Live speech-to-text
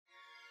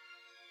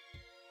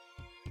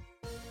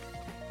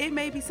It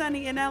may be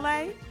sunny in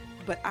LA,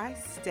 but I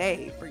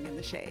stay bringing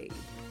the shade.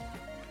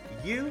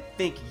 You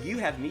think you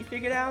have me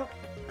figured out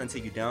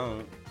until you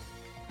don't.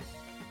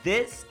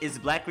 This is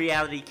Black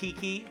Reality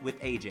Kiki with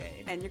AJ.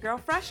 And your girl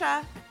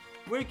Fresha.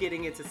 We're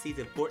getting into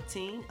season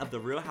 14 of The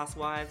Real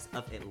Housewives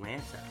of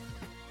Atlanta.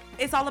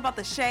 It's all about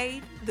the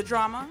shade, the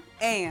drama,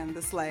 and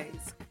the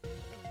slays.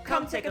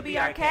 Come take a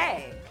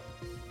BRK.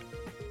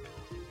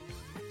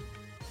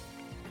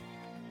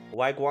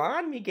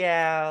 Wagwan,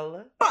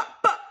 Miguel.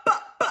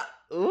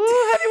 Ooh,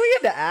 honey, we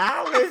in the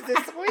islands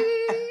this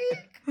week.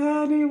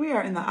 Honey, we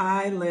are in the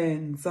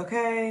islands,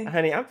 okay?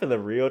 Honey, I'm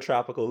feeling real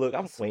tropical. Look,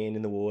 I'm swaying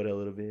in the water a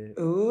little bit.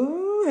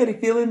 Ooh, honey,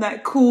 feeling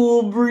that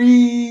cool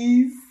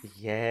breeze.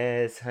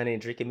 Yes, honey,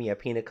 drinking me a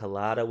pina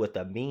colada with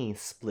a mean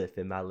spliff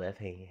in my left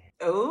hand.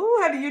 Ooh,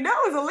 honey, you know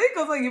it's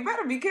illegal, so you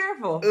better be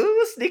careful.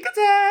 Ooh, sneak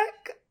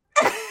attack.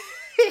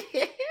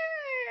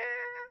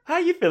 How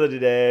you feeling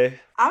today?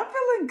 I'm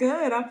feeling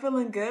good.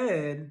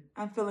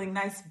 I'm feeling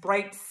nice,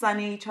 bright,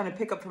 sunny, trying to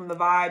pick up from the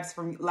vibes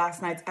from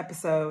last night's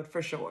episode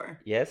for sure.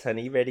 Yes,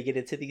 honey, you ready to get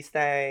into these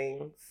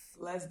things?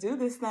 Let's do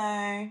this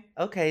thing.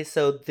 Okay,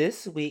 so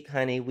this week,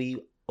 honey,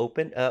 we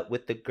opened up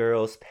with the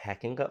girls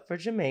packing up for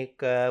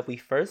Jamaica. We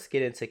first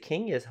get into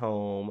Kenya's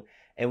home,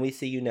 and we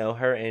see,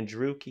 her and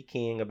Drew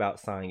kikiing about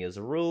Sonya's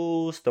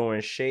rules,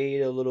 throwing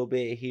shade a little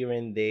bit here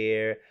and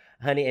there.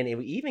 Honey, and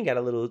we even got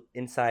a little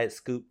inside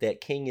scoop that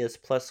Kenya's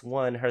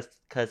 +1, her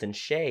cousin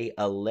Shay,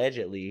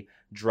 allegedly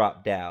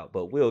dropped out.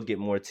 But we'll get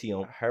more tea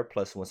on her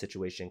 +1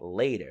 situation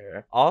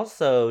later.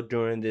 Also,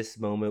 during this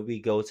moment, we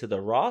go to the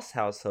Ross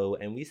household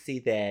and we see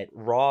that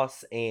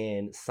Ross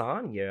and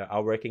Sonya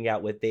are working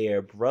out with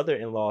their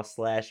brother-in-law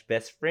 /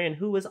 best friend,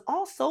 who is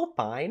also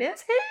fine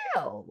as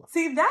hell.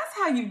 See, that's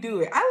how you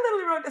do it. I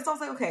literally wrote this. I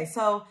was like, okay,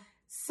 so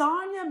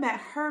Sonya met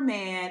her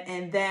man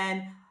and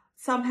then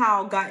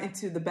somehow got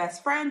into the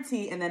best friend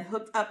tea and then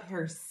hooked up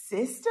her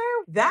sister.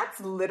 That's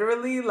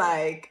literally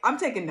like, I'm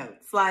taking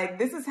notes. Like,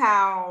 this is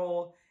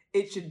how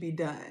it should be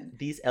done.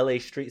 These LA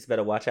streets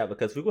better watch out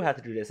because we're going to have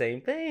to do the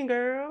same thing,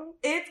 girl.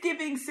 It's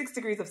giving 6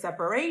 degrees of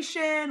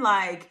separation.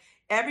 Like,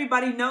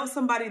 everybody knows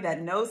somebody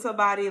that knows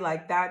somebody.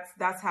 Like,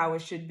 that's how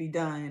it should be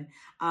done.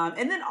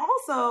 And then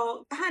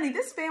also, honey,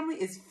 this family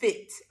is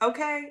fit,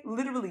 okay?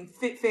 Literally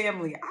fit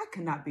family. I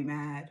could not be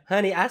mad.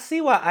 Honey, I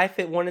see why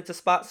iFit wanted to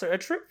sponsor a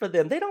trip for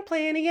them. They don't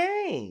play any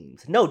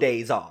games. No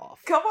days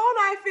off. Come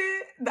on,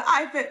 iFit. The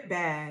iFit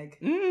bag.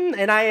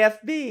 And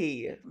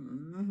IFB.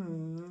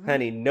 Mm-hmm.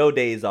 Honey, no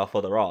days off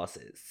for the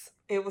Rosses.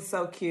 It was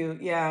so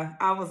cute. Yeah.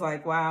 I was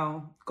like,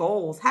 wow.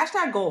 Goals.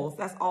 #goals.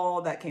 That's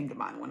all that came to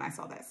mind when I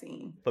saw that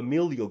scene.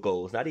 Familial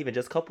goals, not even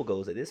just couple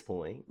goals at this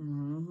point.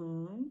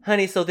 Mm-hmm.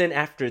 Honey, so then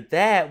after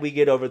that, we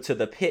get over to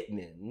the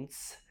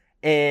Pittmans.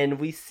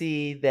 And we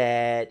see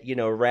that,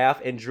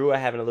 Ralph and Drew are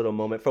having a little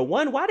moment. For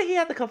one, why did he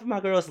have to come for my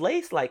girl's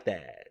lace like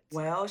that?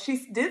 Well,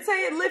 she did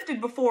say it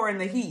lifted before in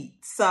the heat.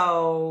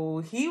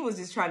 So he was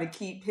just trying to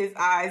keep his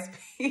eyes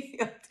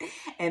peeled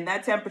and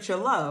that temperature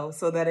low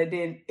so that it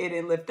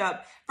didn't lift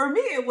up. For me,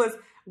 it was,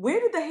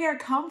 where did the hair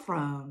come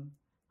from?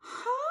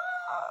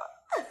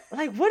 Huh?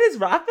 Like, what is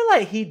wrong? I feel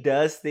like he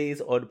does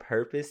things on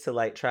purpose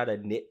to, try to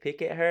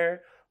nitpick at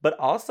her. But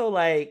also,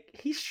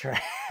 he's trash.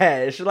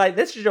 This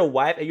is your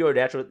wife and you're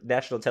on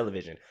national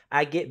television.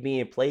 I get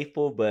being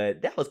playful,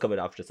 but that was coming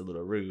off just a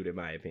little rude, in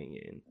my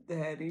opinion.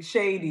 Daddy,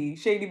 shady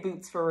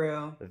boots for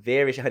real.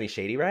 Very honey,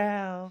 shady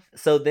Ralph.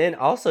 So then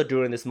also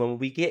during this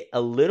moment, we get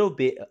a little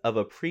bit of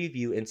a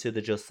preview into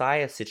the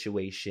Josiah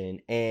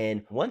situation.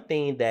 And one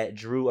thing that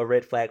drew a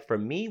red flag for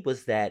me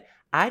was that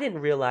I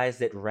didn't realize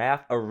that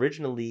Ralph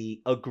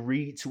originally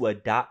agreed to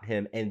adopt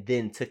him and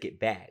then took it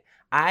back.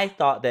 I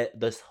thought that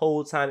this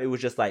whole time it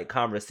was just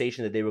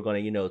conversation that they were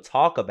going to,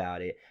 talk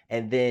about it.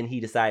 And then he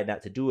decided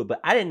not to do it. But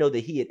I didn't know that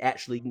he had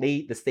actually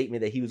made the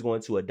statement that he was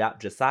going to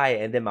adopt Josiah.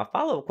 And then my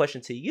follow-up question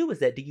to you is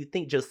that, do you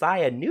think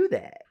Josiah knew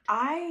that?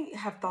 I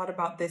have thought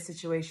about this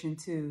situation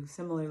too,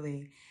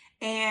 similarly.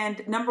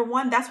 And number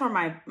one, that's where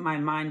my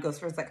mind goes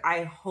first.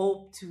 I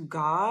hope to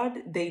God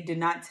they did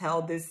not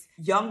tell this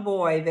young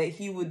boy that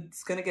he was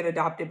going to get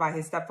adopted by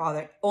his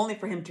stepfather only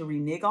for him to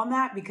renege on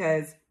that,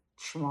 because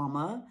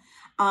trauma.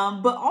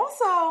 But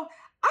also, I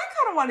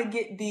kind of want to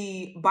get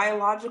the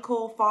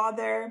biological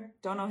father,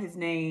 don't know his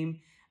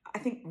name, I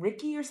think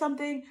Ricky or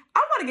something. I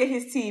want to get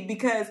his tea,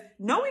 because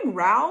knowing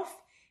Ralph,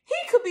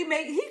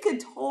 he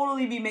could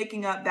totally be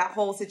making up that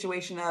whole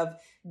situation of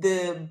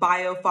the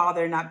bio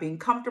father not being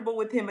comfortable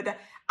with him. But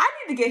I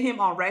need to get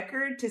him on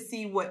record to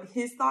see what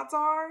his thoughts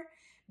are,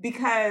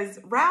 because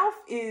Ralph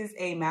is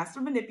a master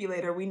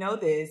manipulator. We know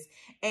this.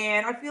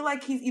 And I feel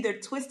like he's either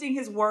twisting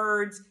his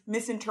words,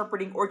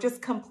 misinterpreting, or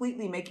just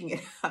completely making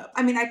it up.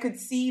 I mean, I could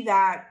see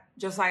that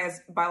Josiah's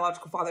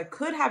biological father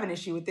could have an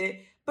issue with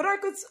it, but I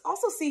could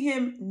also see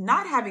him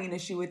not having an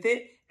issue with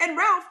it, and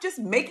Ralph just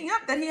making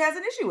up that he has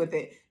an issue with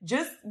it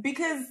just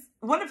because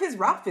one of his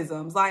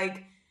Ralphisms.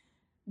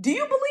 Do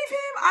you believe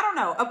him? I don't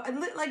know.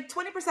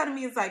 20% of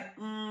me is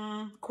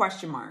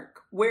question mark.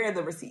 Where are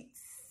the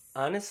receipts?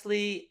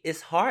 Honestly,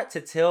 it's hard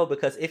to tell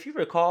because if you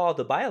recall,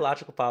 the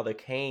biological father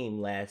came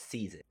last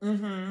season.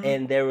 Mm-hmm.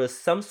 And there was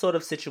some sort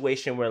of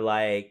situation where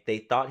like they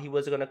thought he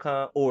wasn't gonna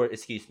come, or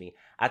excuse me,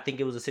 I think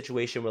it was a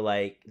situation where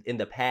like in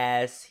the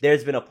past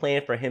there's been a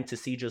plan for him to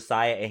see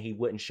Josiah and he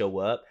wouldn't show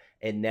up,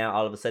 and now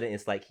all of a sudden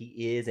it's like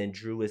he is, and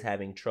Drew is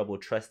having trouble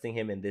trusting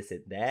him and this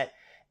and that.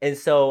 And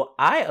so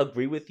I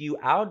agree with you.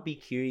 I would be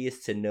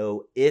curious to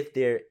know if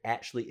there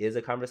actually is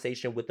a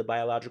conversation with the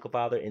biological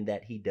father and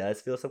that he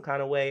does feel some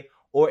kind of way,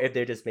 or if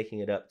they're just making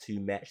it up to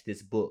match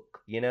this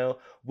book, you know?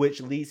 Which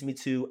leads me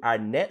to our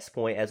next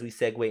point as we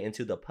segue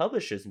into the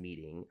publishers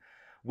meeting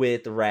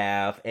with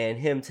Raph and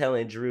him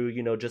telling Drew,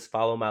 just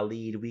follow my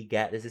lead. We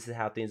got this. This is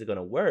how things are going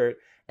to work.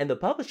 And the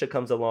publisher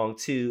comes along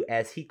too,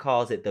 as he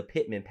calls it the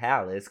Pittman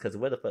Palace, because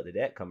where the fuck did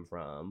that come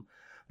from?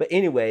 But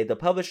anyway, the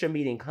publisher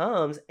meeting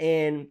comes,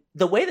 and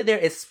the way that they're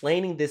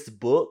explaining this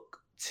book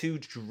to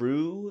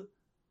Drew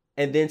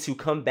and then to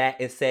come back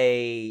and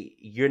say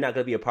you're not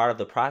going to be a part of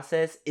the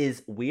process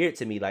is weird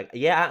to me. Like,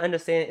 yeah, I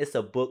understand it's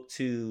a book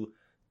to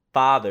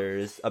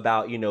fathers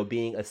about,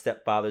 being a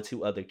stepfather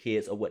to other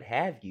kids or what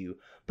have you,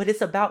 but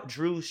it's about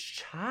Drew's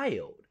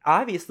child.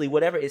 Obviously,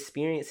 whatever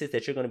experiences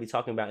that you're going to be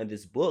talking about in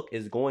this book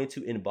is going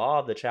to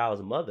involve the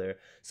child's mother.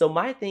 So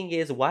my thing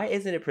is, why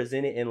isn't it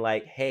presented in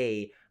like,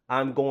 hey,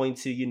 I'm going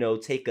to,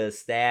 take a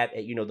stab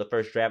at, the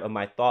first draft of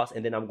my thoughts,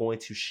 and then I'm going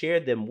to share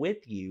them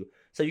with you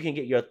so you can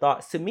get your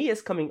thoughts. To me,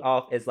 it's coming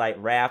off as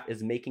like Raph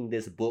is making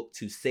this book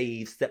to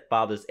save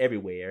stepfathers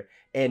everywhere,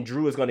 and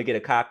Drew is going to get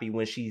a copy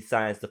when she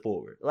signs the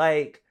forward.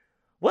 Like,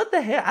 what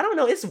the hell? I don't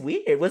know. It's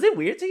weird. Was it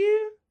weird to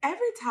you?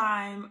 Every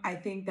time I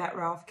think that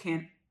Ralph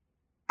can't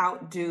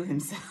outdo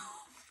himself,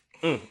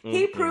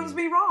 he proves Mm.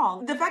 me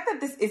wrong. The fact that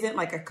this isn't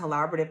like a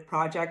collaborative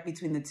project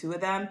between the two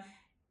of them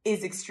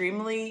is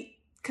extremely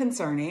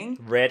concerning.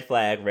 Red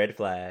flag, red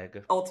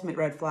flag. Ultimate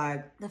red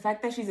flag. The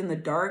fact that she's in the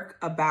dark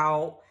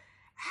about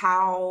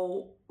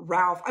how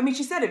Ralph, I mean,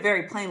 she said it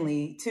very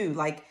plainly too.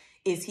 Like,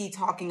 is he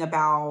talking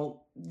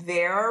about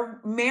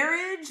their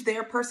marriage,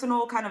 their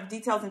personal kind of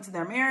details into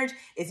their marriage?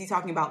 Is he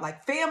talking about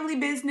like family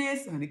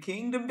business and the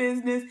kingdom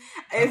business?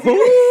 Is he,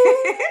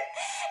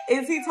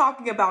 is he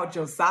talking about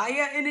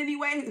Josiah in any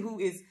way, who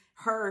is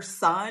her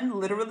son,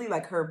 literally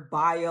like her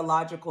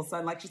biological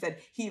son? Like she said,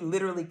 he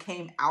literally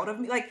came out of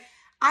me. Like,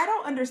 I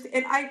don't understand.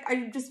 And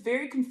I'm just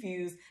very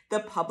confused. The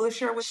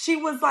publisher, she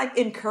was like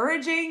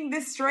encouraging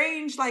this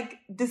strange like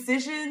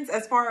decisions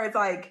as far as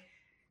like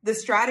the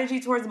strategy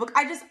towards the book.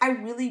 I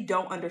really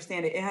don't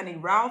understand it. And honey,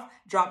 Ralph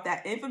dropped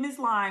that infamous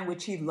line,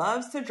 which he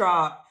loves to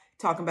drop,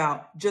 talking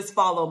about just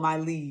follow my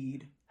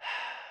lead.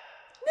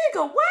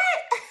 Nigga,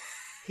 what?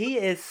 He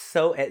is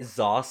so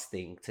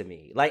exhausting to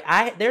me. Like,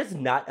 there's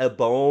not a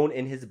bone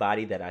in his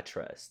body that I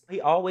trust. He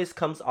always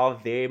comes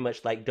off very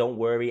much like, don't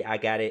worry, I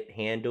got it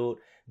handled.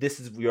 This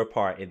is your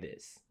part in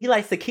this. He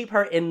likes to keep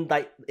her in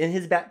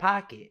his back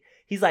pocket.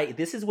 He's like,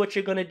 this is what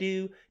you're going to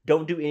do.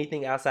 Don't do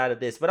anything outside of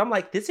this. But I'm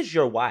like, this is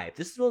your wife.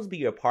 This is supposed to be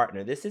your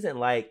partner. This isn't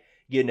like,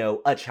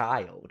 a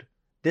child.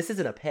 This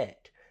isn't a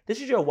pet. This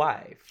is your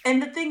wife.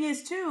 And the thing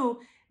is too,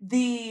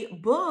 the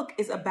book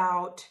is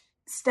about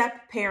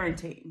step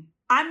parenting.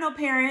 I'm no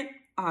parent,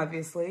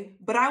 obviously,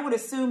 but I would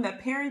assume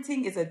that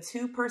parenting is a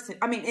two-person,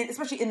 I mean,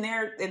 especially in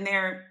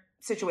their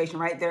situation,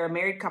 right? They're a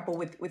married couple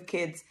with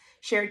kids,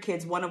 shared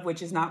kids, one of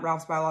which is not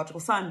Ralph's biological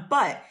son,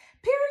 but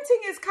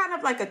parenting is kind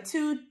of like a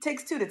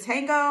takes two to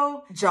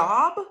tango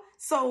job.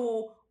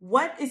 So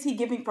what is he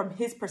giving from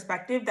his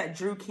perspective that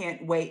Drew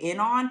can't weigh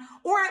in on,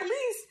 or at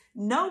least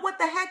know what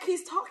the heck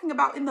he's talking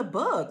about in the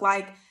book?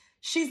 Like,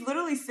 she's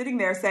literally sitting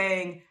there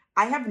saying,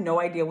 I have no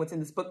idea what's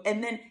in this book.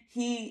 And then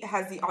he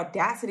has the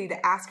audacity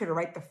to ask her to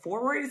write the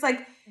foreword. It's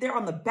like they're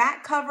on the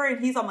back cover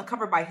and he's on the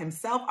cover by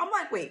himself. I'm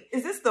like, wait,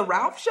 is this the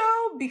Ralph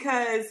show?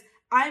 Because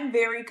I'm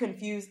very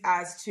confused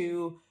as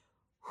to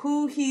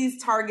who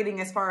he's targeting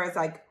as far as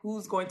like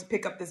who's going to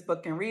pick up this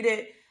book and read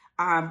it.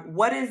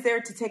 What is there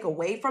to take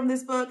away from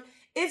this book?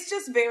 It's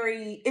just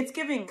it's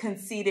giving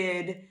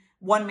conceited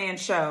one-man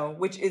show,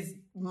 which is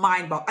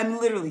mind-boggling. I'm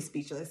literally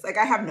speechless. Like,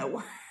 I have no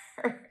words.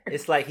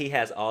 It's like he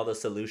has all the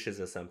solutions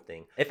or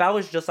something. If I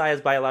was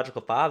Josiah's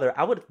biological father,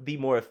 I would be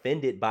more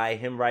offended by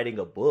him writing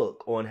a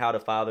book on how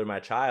to father my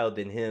child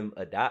than him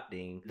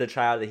adopting the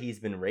child that he's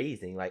been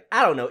raising. Like,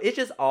 I don't know. It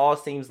just all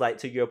seems like,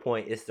 to your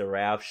point, it's the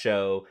Ralph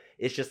show.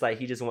 It's just like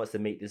he just wants to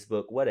make this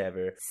book,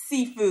 whatever.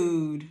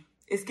 Seafood.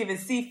 It's giving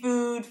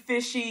seafood,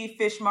 fishy,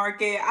 fish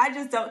market. I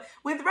just don't.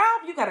 With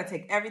Ralph, you got to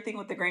take everything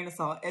with a grain of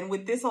salt. And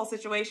with this whole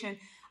situation,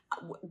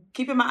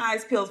 keeping my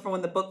eyes peeled for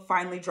when the book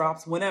finally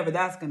drops, whenever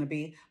that's going to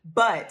be.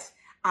 But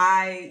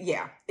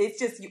it's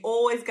just, you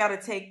always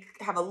got to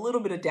have a little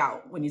bit of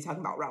doubt when you're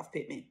talking about Ralph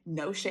Pittman.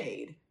 No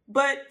shade,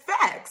 but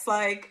facts.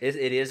 Like, it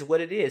is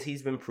what it is.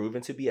 He's been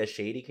proven to be a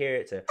shady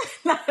character.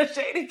 Not a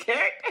shady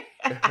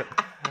character.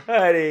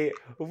 Honey,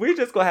 we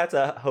just gonna have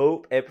to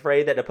hope and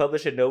pray that the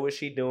publisher know what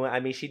she doing. I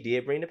mean, she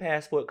did bring the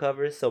passport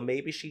covers, so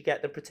maybe she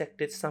got them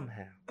protected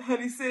somehow.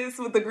 Honey sis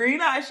with the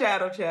green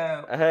eyeshadow,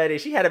 child. Honey,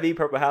 she had a V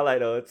purple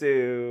highlight on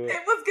too.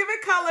 It was giving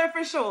color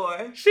for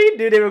sure. She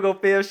knew they were gonna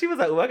film. She was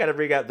like, "Oh, I gotta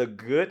bring out the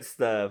good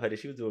stuff." Honey,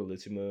 she was doing a little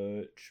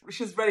too much.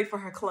 She was ready for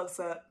her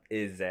close-up.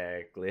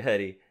 Exactly,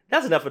 honey.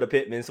 That's enough of the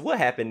Pittmans. What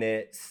happened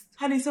next?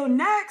 Honey, so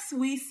next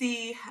we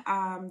see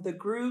the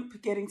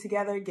group getting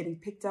together, getting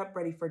picked up,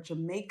 ready for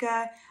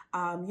Jamaica.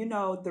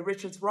 The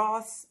Richards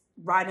Ross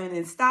riding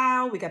in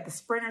style. We got the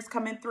sprinters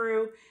coming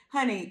through.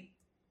 Honey,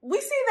 we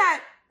see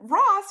that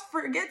Ross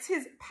forgets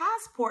his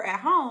passport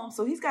at home,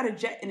 so he's got to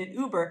jet in an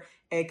Uber,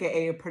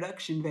 aka a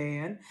production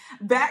van,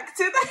 back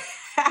to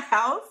the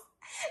house.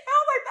 And I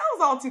was like, that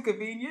was all too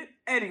convenient.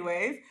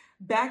 Anyways,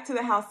 back to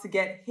the house to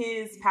get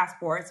his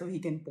passport so he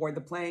can board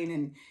the plane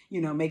and,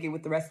 make it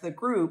with the rest of the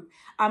group.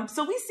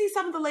 So we see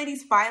some of the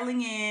ladies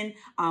filing in.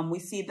 We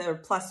see the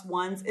plus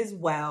ones as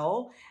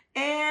well.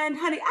 And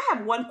honey, I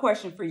have one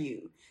question for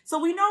you. So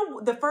we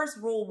know the first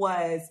rule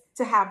was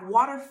to have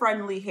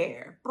water-friendly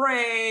hair,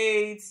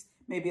 braids,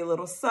 maybe a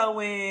little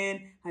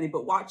sewing, honey,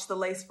 but watch the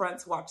lace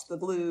fronts, watch the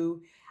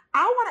glue.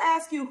 I want to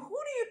ask you, who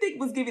do you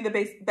think was giving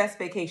the best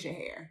vacation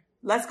hair?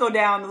 Let's go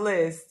down the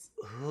list.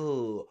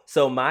 Ooh.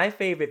 So my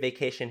favorite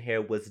vacation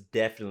hair was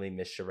definitely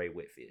Miss Sheree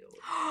Whitfield.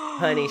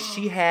 Honey,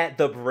 she had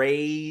the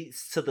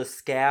braids to the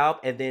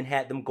scalp and then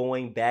had them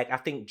going back. I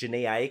think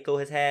Janae Aiko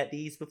has had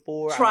these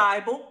before.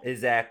 Tribal.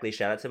 Exactly.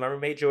 Shout out to my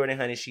roommate Jordan,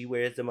 honey. She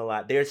wears them a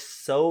lot. They're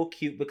so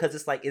cute because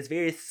it's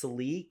very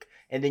sleek.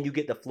 And then you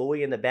get the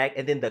flowy in the back.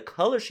 And then the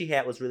color she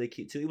had was really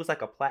cute too. It was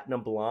like a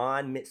platinum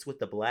blonde mixed with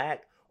the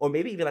black. Or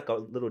maybe even like a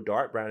little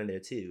dark brown in there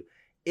too.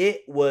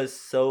 It was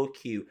so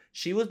cute.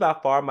 She was by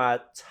far my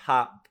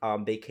top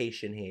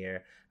vacation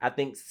hair. I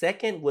think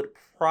second would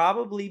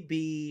probably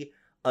be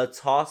a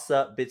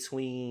toss-up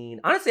between,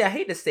 honestly, I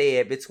hate to say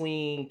it,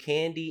 between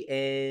Candy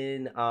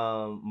and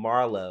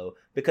Marlo.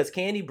 Because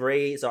Candy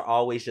braids are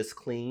always just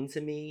clean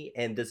to me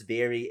and just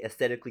very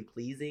aesthetically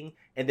pleasing.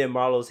 And then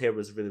Marlo's hair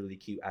was really, really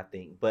cute, I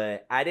think.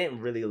 But I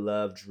didn't really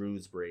love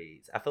Drew's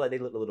braids. I feel like they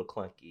looked a little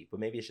clunky, but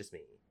maybe it's just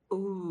me.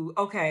 Ooh,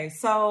 okay.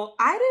 So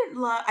I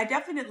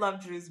definitely didn't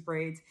love Drew's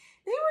braids.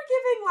 They were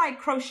giving like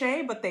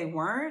crochet, but they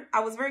weren't.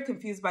 I was very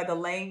confused by the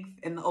length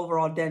and the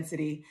overall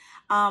density.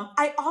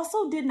 I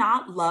also did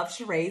not love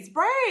Sheree's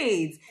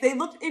braids. They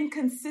looked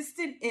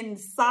inconsistent in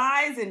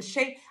size and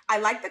shape. I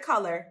like the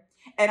color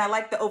and I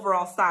like the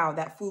overall style,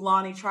 that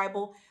Fulani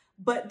tribal,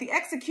 but the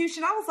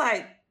execution, I was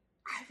like,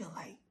 I feel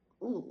like,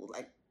 ooh,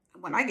 like,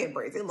 when I get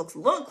braids, it looks a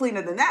little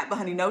cleaner than that, but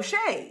honey, no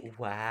shade.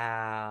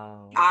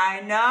 Wow. I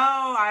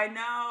know.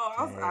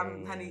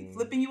 I'm, honey,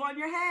 flipping you on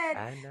your head.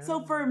 I know.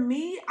 So for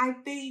me, I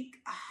think,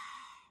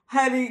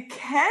 honey,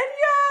 Kenya,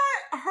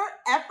 her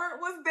effort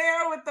was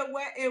there with the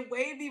wet and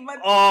wavy. But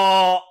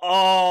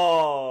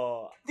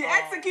the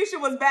execution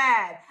was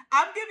bad.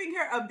 I'm giving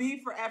her a B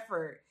for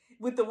effort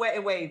with the wet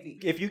and wavy.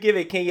 If you give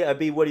it Kenya a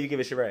B, what do you give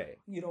it Sheree?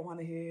 You don't want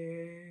to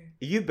hear.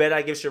 You bet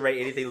I give Sheree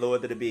anything lower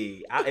than a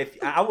B.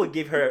 I would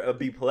give her a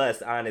B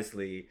plus,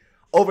 honestly.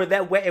 Over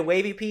that wet and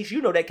wavy piece,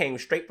 that came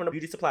straight from the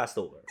beauty supply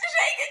store.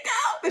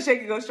 The shake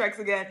and go strikes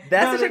again.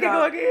 That's the shake and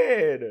go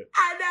again.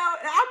 I know.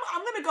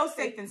 I'm going to go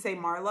safe and say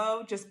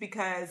Marlo, just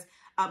because,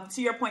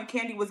 to your point,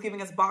 Candy was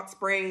giving us box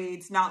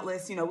braids,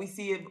 knotless.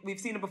 We've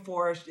seen it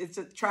before. It's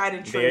just tried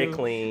and true. Very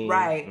clean.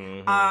 Right.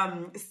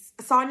 Mm-hmm.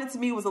 Sonia to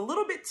me was a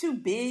little bit too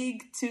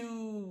big,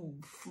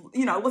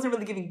 it wasn't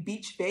really giving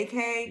beach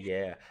vacay.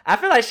 Yeah. I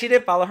feel like she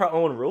didn't follow her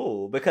own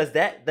rule because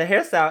the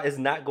hairstyle is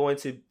not going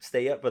to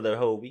stay up for the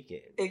whole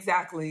weekend.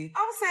 Exactly.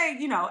 I would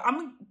say, I'm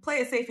going to play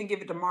it safe and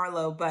give it to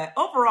Marlo, but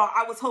overall,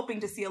 I was hoping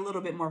to see a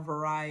little bit more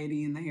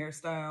variety in the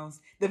hairstyles.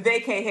 The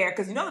vacay hair,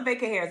 because the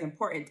vacay hair is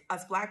important.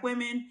 Us Black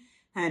women,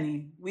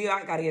 honey, we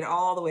got to get it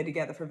all the way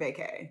together for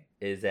vacay.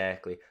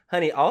 Exactly.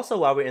 Honey, also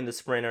while we're in the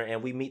sprinter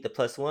and we meet the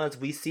plus ones,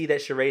 we see that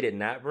Sheree did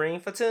not bring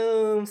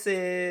Fatum,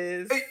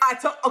 sis.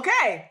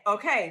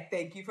 Okay.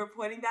 Thank you for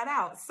pointing that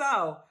out.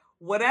 So,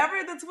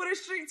 whatever the Twitter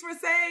streets were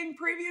saying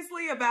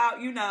previously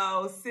about,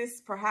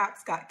 sis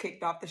perhaps got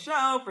kicked off the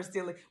show for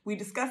stealing. We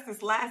discussed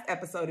this last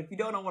episode. If you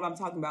don't know what I'm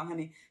talking about,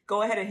 honey,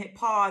 go ahead and hit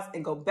pause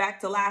and go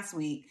back to last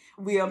week.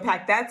 We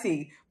unpacked that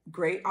tea.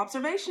 Great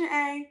observation,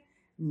 A.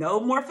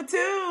 No more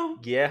Fatum.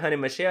 Yeah, honey,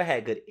 Michelle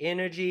had good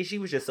energy. She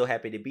was just so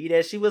happy to be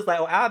there. She was like,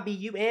 I'll be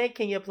you and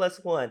Kenya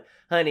plus one.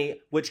 Honey,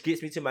 which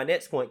gets me to my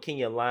next point.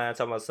 Kenya lying,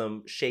 talking about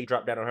some Shay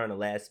dropped down on her in the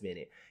last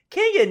minute.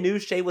 Kenya knew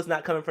Shay was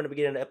not coming from the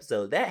beginning of the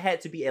episode. That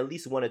had to be at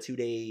least 1 or 2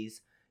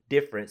 days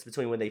difference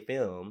between when they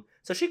filmed.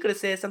 So she could have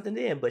said something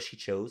then, but she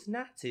chose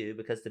not to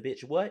because the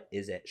bitch,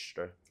 is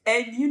extra?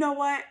 And you know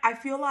what? I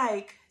feel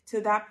like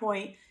to that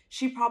point,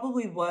 she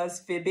probably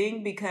was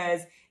fibbing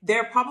because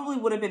there probably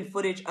would have been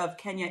footage of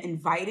Kenya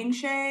inviting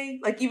Shay,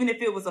 like even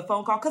if it was a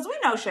phone call, because we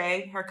know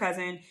Shay, her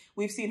cousin.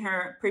 We've seen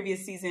her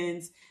previous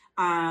seasons,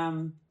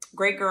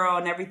 great girl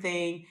and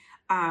everything.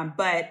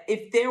 But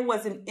if there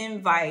was an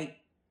invite,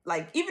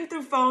 like even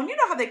through phone, you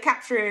know how they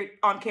capture it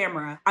on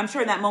camera. I'm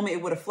sure in that moment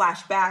it would have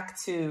flashed back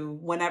to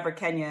whenever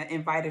Kenya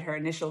invited her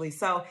initially.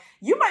 So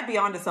you might be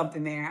onto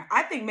something there.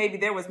 I think maybe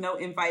there was no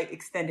invite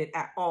extended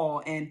at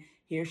all. And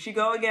here she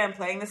go again,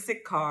 playing the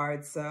sick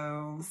card.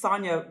 So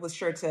Sonia was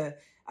sure to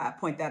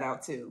point that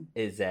out too.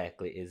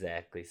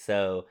 Exactly.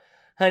 So,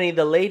 honey,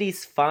 the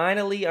ladies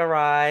finally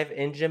arrive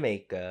in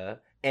Jamaica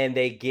and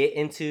they get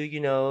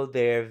into,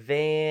 their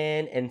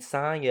van, and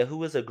Sonya, who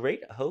was a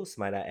great host,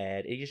 might I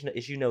add, is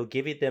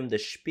giving them the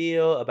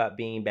spiel about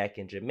being back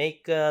in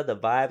Jamaica, the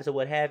vibes or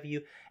what have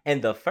you.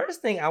 And the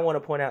first thing I want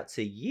to point out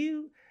to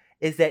you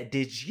is that,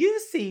 did you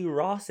see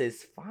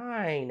Ross's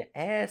fine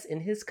ass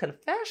in his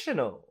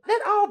confessional?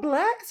 That all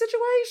black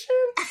situation?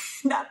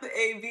 Not the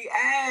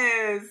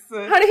ABS.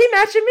 Honey, he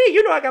matching me.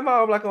 You know I got my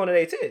all black on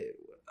today too.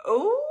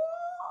 Ooh,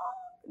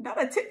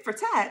 not a tit for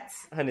tat.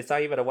 Honey, so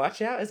you better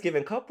watch out. It's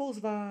giving couples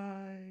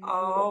vibes.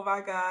 Oh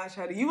my gosh,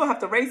 honey. You will have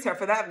to race her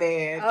for that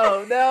man.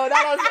 Oh no,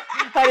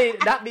 honey,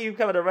 not me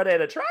becoming a runner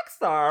and a track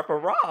star for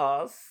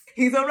Ross.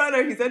 He's a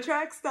runner. He's a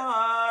track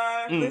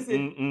star.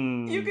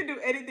 Listen, you can do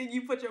anything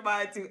you put your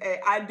mind to.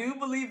 And I do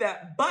believe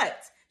that, but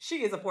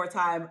she is a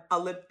 4-time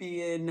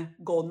Olympian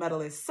gold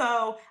medalist.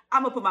 So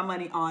I'm going to put my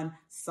money on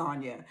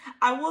Sonya.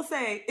 I will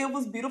say it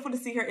was beautiful to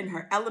see her in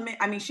her element.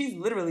 I mean, she's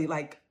literally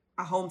like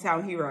a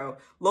hometown hero,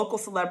 local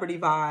celebrity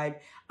vibe.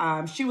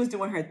 She was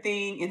doing her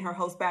thing in her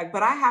host bag.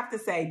 But I have to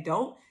say,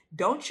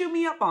 don't chew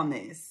me up on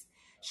this.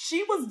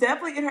 She was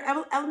definitely in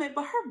her element,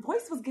 but her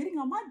voice was getting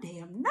on my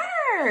damn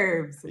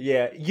nerves.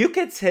 Yeah, you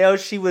could tell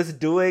she was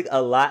doing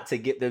a lot to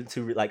get them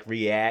to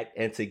react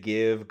and to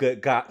give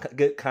good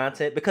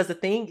content. Because the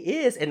thing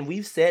is, and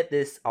we've said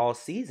this all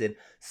season,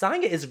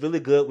 Sonya is really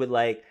good with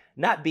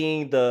not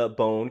being the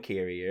bone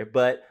carrier,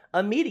 but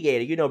a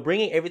mediator,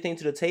 bringing everything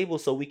to the table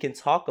so we can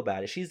talk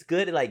about it. She's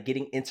good at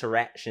getting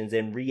interactions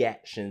and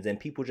reactions and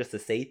people just to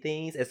say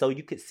things. And so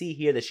you could see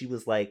here that she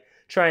was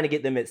trying to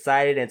get them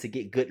excited and to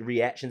get good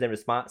reactions and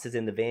responses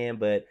in the van.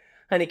 But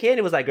honey,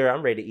 Candy was like, girl,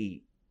 I'm ready to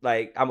eat.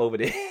 I'm over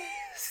this.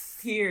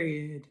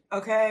 Period.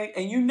 Okay.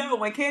 And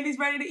when Candy's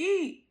ready to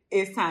eat,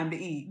 it's time to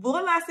eat.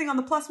 One last thing on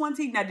the +1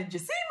 team. Now, did you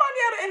see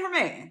Monietta and her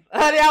man?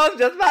 Honey, I was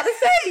just about to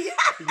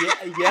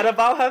say, yet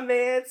about her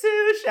man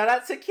too. Shout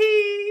out to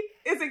Keith.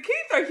 Is it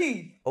Keith or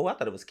Heath? Oh, I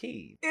thought it was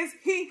Keith. It's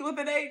Heath with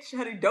an H,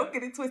 honey. Don't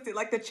get it twisted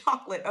like the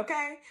chocolate,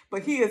 okay?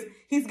 But he's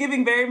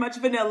giving very much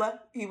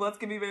vanilla. He was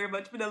giving very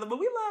much vanilla, but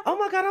we love him. Oh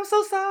my God, I'm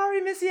so sorry,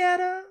 Miss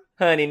Yetta.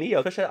 Honey,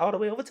 Neo pushed her all the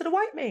way over to the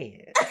white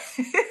man.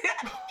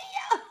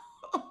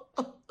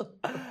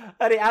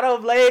 Honey, I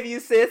don't blame you,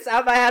 sis.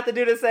 I might have to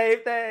do the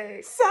same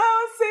thing. So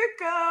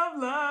sick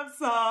of love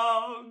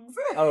songs.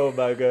 Oh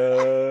my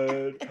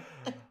God.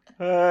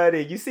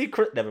 Honey, you see,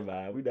 never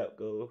mind. We not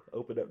go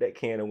open up that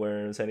can of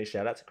worms, honey.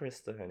 Shout out to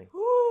Krista, honey.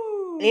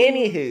 Ooh.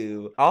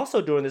 Anywho,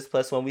 also during this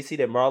 +1, we see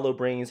that Marlo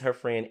brings her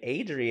friend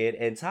Adrian,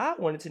 and Todd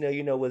wanted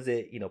to know, was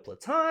it,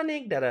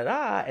 platonic,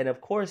 da-da-da, and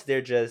of course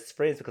they're just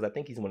friends because I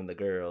think he's one of the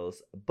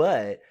girls,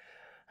 but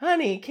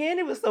honey,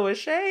 Candy was so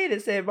ashamed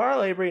and said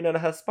Marlo ain't bring none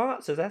of her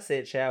sponsors. I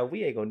said, child,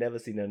 we ain't gonna never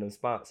see none of them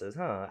sponsors,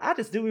 huh? I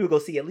just knew we were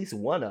gonna see at least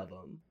one of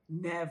them.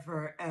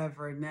 Never,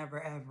 ever,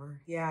 never, ever.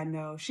 Yeah, I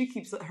know. She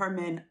keeps her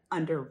men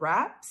under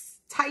wraps,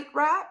 tight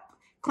wrap,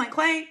 clank,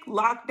 clank,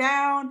 locked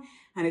down.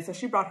 And so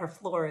she brought her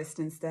florist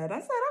instead. I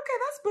said, okay,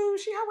 that's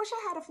bougie. I wish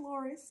I had a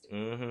florist.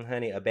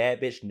 Honey, a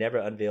bad bitch never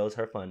unveils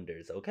her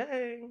funders,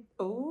 okay?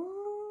 Ooh,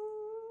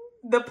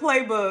 the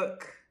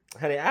playbook.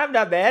 Honey, I'm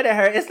not mad at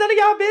her. It's none of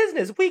y'all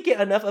business. We get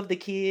enough of the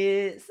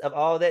kids, of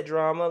all that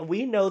drama.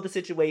 We know the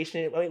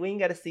situation. We ain't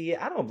got to see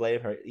it. I don't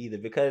blame her either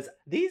because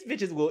these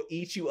bitches will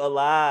eat you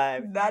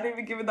alive. Not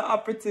even given the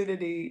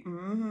opportunity.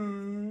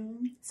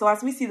 So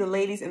as we see the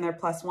ladies in their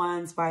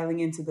 +1s filing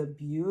into the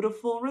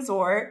beautiful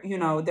resort,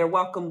 they're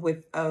welcomed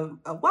with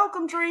a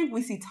welcome drink.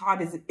 We see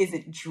Todd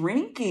isn't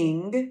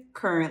drinking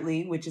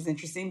currently, which is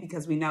interesting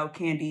because we know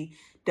Candy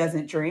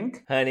doesn't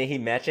drink. Honey, he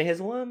matching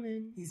his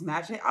woman. He's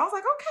matching. I was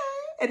like, okay.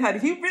 And honey,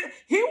 he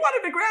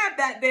wanted to grab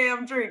that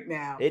damn drink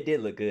now. It did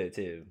look good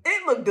too.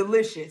 It looked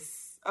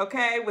delicious,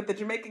 okay, with the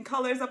Jamaican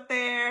colors up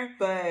there.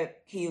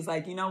 But he was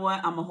like, you know what?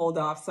 I'm going to hold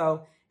off.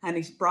 So,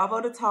 honey, bravo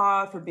to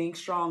Todd for being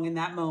strong in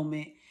that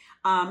moment.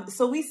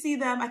 So we see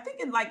them, I think,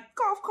 in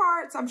golf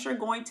carts, I'm sure,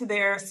 going to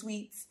their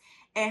suites.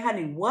 And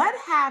honey, what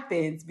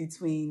happens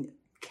between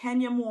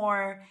Kenya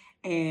Moore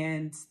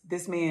and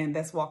this man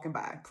that's walking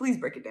by? Please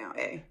break it down,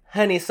 eh?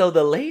 Honey, so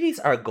the ladies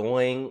are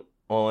going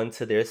on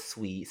to their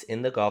suites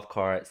in the golf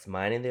carts,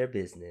 minding their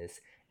business.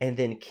 And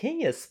then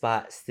Kenya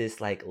spots this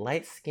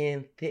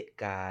light-skinned, thick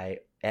guy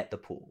at the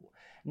pool.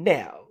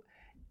 Now,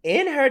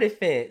 in her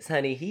defense,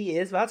 honey, he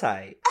is my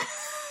type.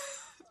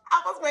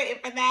 I was waiting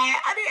for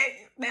that. I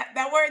didn't,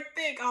 that word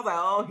thick. I was like,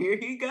 oh, here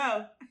he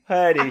go.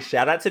 Honey,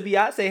 shout out to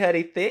Beyonce,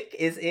 honey. Thick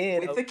is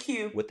in. With the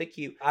Q. With the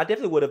Q. I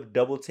definitely would have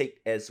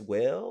double-ticked as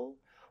well.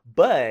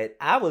 But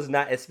I was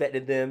not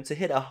expecting them to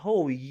hit a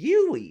whole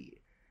Yui.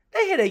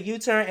 They hit a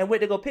U-turn and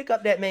went to go pick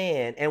up that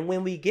man. And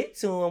when we get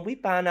to him, we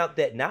find out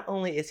that not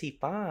only is he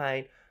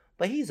fine,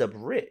 but he's a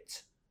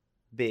Brit.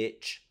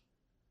 Bitch.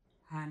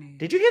 Honey.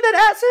 Did you hear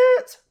that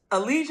accent?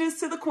 Allegiance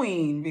to the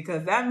Queen,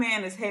 because that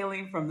man is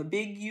hailing from the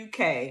big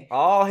UK.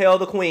 All hail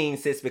the Queen,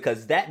 sis,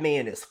 because that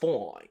man is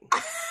fine.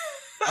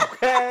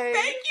 Okay?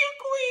 Thank you,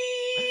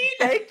 Queen!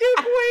 Thank you,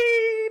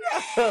 Queen!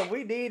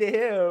 We needed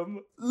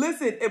him.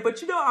 Listen,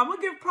 but I'm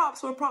gonna give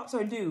props where props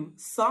are due.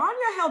 Sonya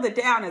held it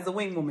down as a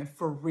wing woman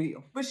for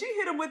real, but she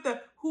hit him with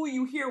the "Who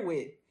you here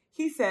with?"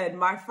 He said,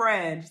 "My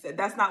friend." She said,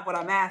 "That's not what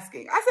I'm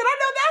asking." I said, "I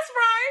know that's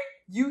right.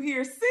 You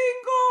here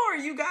single or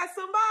you got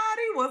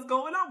somebody? What's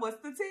going on?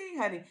 What's the tea,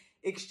 honey?"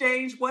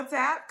 Exchange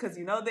WhatsApp because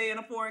they in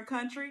a foreign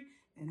country.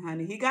 And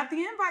honey, he got the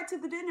invite to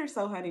the dinner.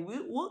 So honey,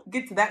 we'll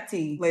get to that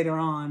tea later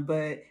on.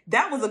 But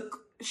that was a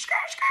skirt.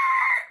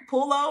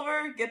 Pull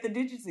over, get the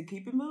digits, and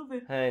keep it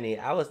moving. Honey,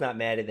 I was not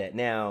mad at that.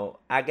 Now,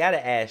 I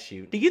gotta ask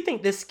you, do you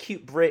think this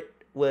cute Brit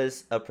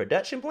was a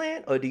production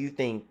plan, or do you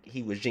think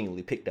he was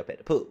genuinely picked up at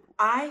the pool?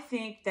 I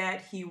think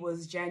that he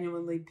was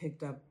genuinely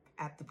picked up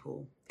at the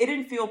pool. It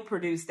didn't feel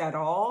produced at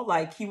all.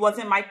 Like, he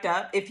wasn't mic'd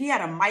up. If he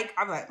had a mic,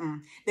 I'm like,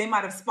 they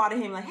might have spotted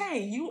him like, "Hey,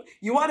 you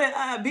want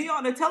to be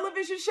on a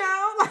television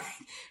show?" Like,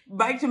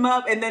 mic'd him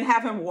up and then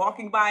have him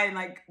walking by and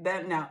like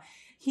that. No,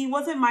 he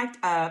wasn't mic'd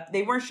up.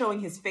 They weren't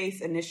showing his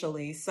face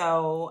initially.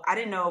 So I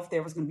didn't know if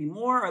there was going to be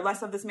more or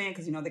less of this man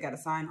because, they got to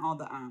sign all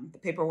the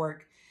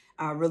paperwork,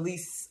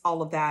 release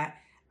all of that.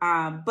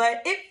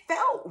 But it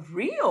felt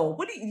real.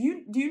 What do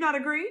you not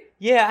agree?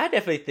 Yeah, I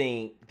definitely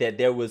think that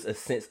there was a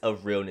sense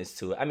of realness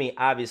to it. I mean,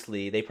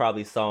 obviously, they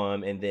probably saw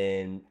him and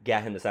then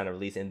got him to sign a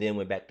release and then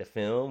went back to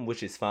film,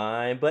 which is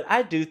fine. But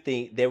I do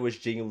think there was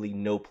genuinely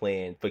no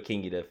plan for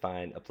Kingy to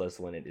find a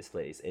 +1 in this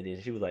place. And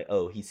then she was like,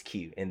 "Oh, he's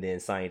cute." And then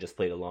Sonya just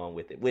played along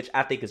with it, which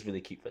I think is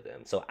really cute for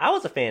them. So I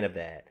was a fan of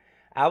that.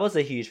 I was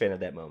a huge fan of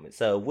that moment.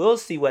 So we'll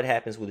see what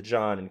happens with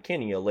John and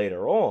Kenya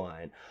later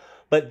on.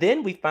 But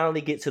then we finally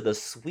get to the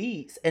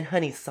suites, and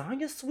honey,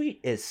 Sonya's suite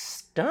is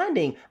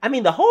stunning. I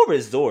mean, the whole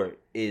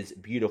resort is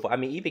beautiful. I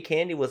mean, even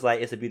Candy was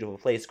like, "It's a beautiful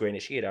place."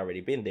 Granted, she had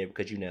already been there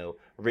because,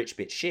 rich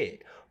bitch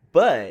shit.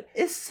 But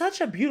it's such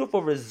a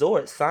beautiful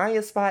resort.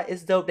 Sonya's spot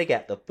is dope. They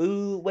got the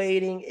food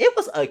waiting. It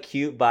was a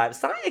cute vibe.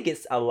 Sonya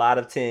gets a lot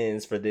of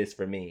 10s for this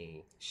for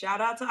me. Shout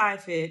out to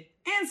iFit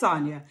and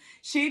Sonya.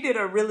 She did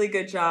a really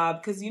good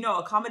job because,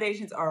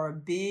 accommodations are a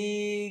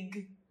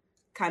big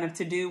kind of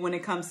to do when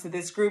it comes to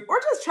this group or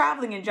just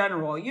traveling in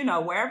general.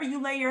 Wherever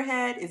you lay your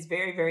head is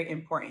very, very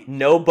important.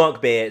 No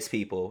bunk beds,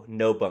 people.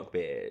 No bunk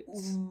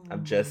beds. Ooh.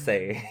 I'm just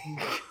saying.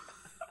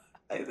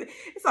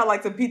 It sounds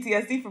like some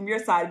PTSD from your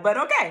side, but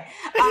okay.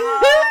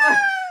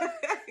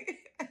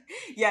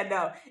 Yeah,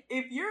 no.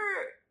 If you're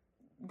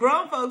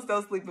grown folks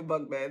don't sleep in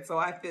bunk beds, so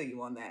I feel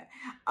you on that.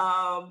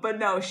 But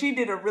no, she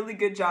did a really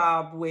good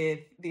job with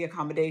the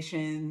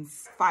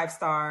accommodations, 5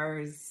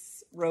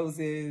 stars,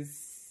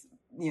 roses,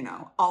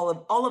 all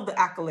of the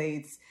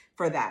accolades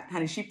for that.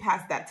 Honey, she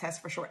passed that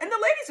test for sure. And the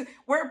ladies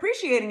were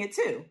appreciating it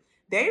too.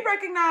 They could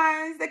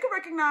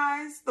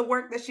recognize the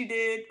work that she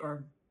did,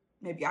 or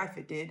maybe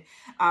iFit did,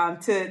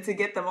 to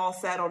get them all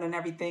settled and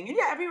everything. And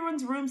yeah,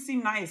 everyone's room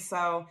seemed nice.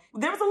 So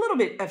there was a little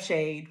bit of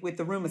shade with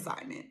the room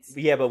assignments.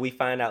 Yeah, but we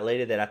find out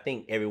later that I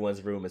think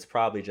everyone's room is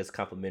probably just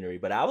complimentary.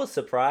 But I was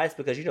surprised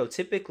because,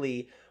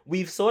 typically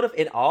we've sort of,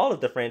 in all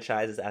of the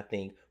franchises, I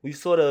think, we've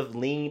sort of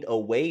leaned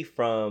away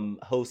from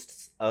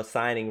hosts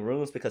assigning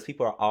rooms because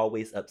people are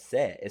always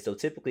upset. And so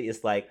typically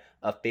it's like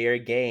a fair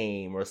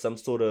game or some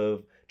sort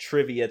of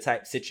trivia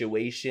type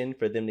situation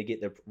for them to get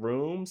their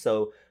room.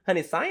 So,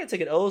 honey, Sonya took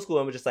it old school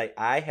and was just like,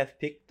 "I have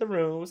picked the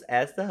rooms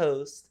as the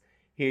host.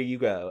 Here you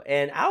go."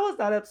 And I was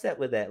not upset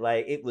with that.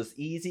 Like, it was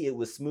easy. It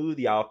was smooth.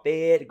 Y'all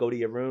fed. Go to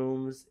your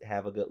rooms.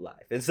 Have a good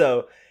life. And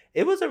so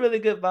it was a really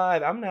good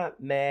vibe. I'm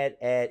not mad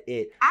at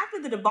it.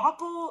 After the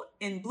debacle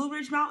in Blue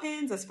Ridge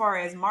Mountains, as far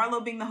as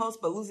Marlo being the host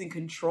but losing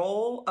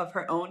control of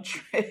her own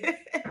trip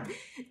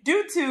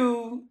due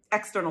to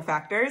external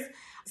factors,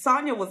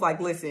 Sonya was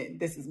like, "Listen,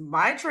 this is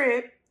my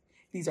trip.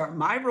 These are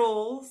my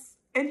rules.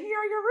 And here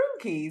are your room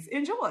keys.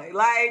 Enjoy."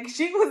 Like,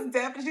 she's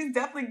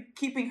definitely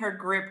keeping her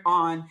grip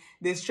on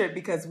this trip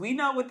because we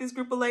know with this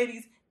group of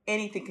ladies,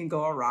 anything can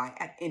go awry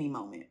at any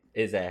moment.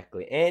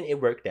 Exactly. And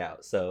it worked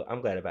out. So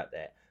I'm glad about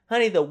that.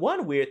 Honey, the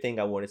one weird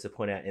thing I wanted to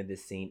point out in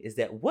this scene is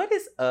that what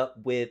is up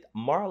with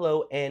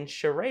Marlo and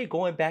Sheree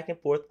going back and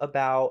forth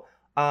about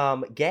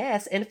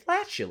gas and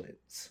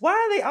flatulence? Why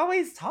are they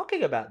always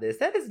talking about this?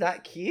 That is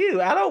not cute.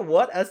 I don't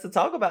want us to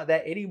talk about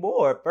that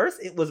anymore.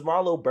 First, it was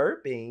Marlo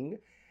burping,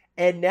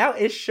 and now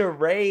it's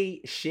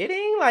Sheree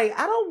shitting. Like,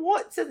 I don't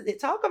want to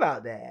talk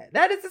about that.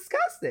 That is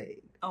disgusting.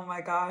 Oh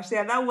my gosh.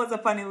 Yeah, that was a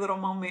funny little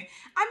moment.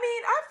 I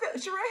mean, I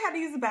feel Sheree had to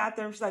use the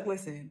bathroom. She's like,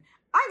 "Listen,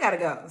 I gotta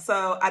go.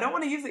 So I don't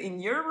want to use it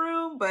in your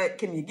room, but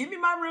can you give me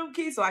my room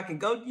key so I can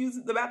go use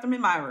the bathroom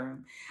in my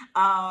room?"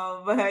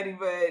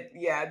 But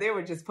yeah, they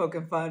were just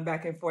poking fun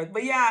back and forth.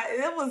 But yeah,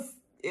 it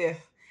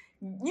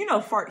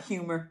was, fart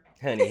humor.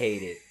 Honey,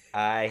 hate it.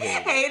 I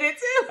hate it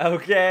too.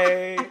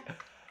 Okay.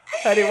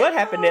 Honey, what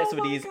happened next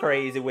with these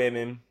crazy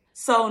women?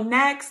 So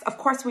next, of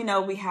course, we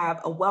know we have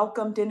a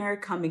welcome dinner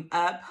coming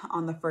up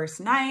on the first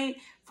night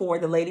for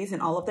the ladies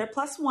and all of their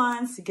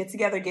 +1s to get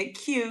together, get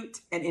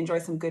cute, and enjoy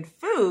some good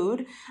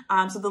food.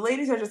 So the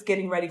ladies are just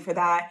getting ready for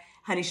that.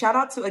 Honey, shout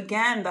out to,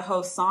 again, the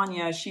host,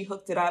 Sonya. She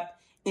hooked it up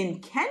in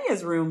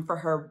Kenya's room for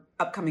her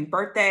upcoming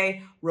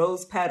birthday,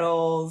 rose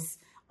petals,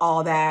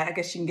 all that. I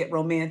guess she can get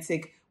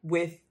romantic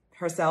with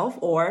herself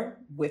or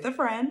with a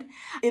friend.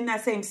 In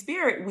that same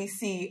spirit, we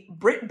see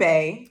Britt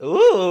Bae.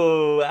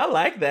 Ooh, I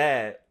like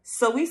that.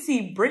 So we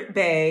see Britt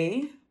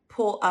Bae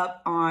pull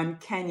up on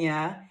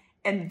Kenya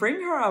and bring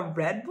her a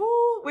Red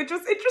Bull, which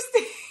was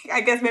interesting.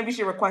 I guess maybe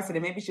she requested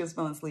it. Maybe she was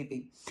feeling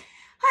sleepy.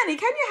 Honey,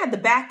 Kenya had the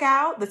back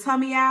out, the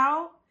tummy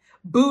out,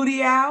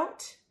 booty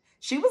out.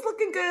 She was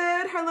looking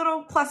good. Her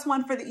little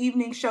 +1 for the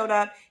evening showed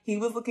up. He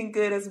was looking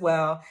good as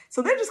well.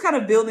 So they're just kind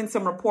of building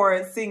some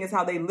rapport, seeing as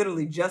how they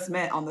literally just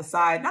met on the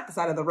side, not the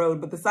side of the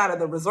road, but the side of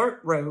the resort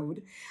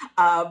road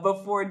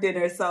before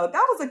dinner. So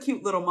that was a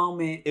cute little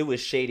moment. It was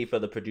shady for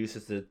the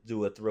producers to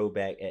do a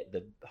throwback at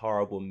the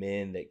horrible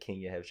men that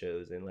Kenya have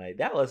chosen. Like,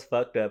 that was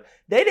fucked up.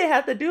 They didn't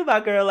have to do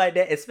my girl like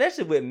that,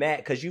 especially with Matt,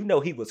 because you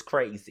know he was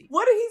crazy.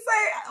 What did he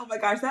say? Oh my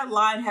gosh, that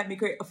line had me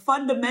crazy.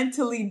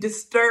 Fundamentally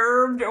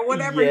disturbed or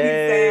whatever he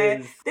said.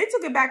 They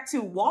took it back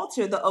to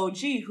Walter, the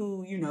OG,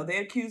 who, you know, they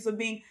accused of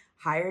being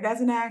hired as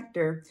an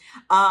actor.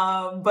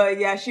 But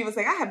yeah, she was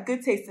like, I have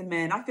good taste in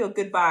men. I feel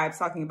good vibes,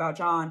 talking about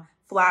John.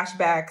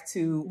 Flashback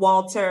to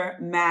Walter,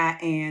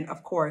 Matt, and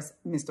of course,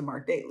 Mr.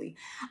 Mark Daly.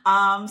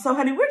 So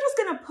honey, we're just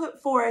going to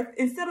put forth,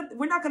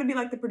 we're not going to be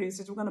like the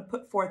producers. We're going to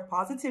put forth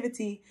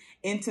positivity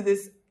into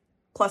this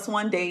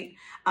 +1 date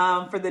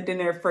for the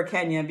dinner for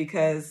Kenya,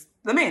 because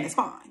the man is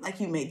fine. Like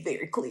you made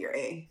very clear,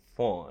 eh?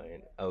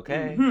 Fine.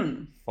 Okay.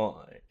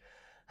 Fine.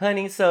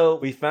 Honey, so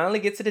we finally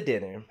get to the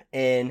dinner,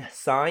 and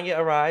Sonya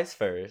arrives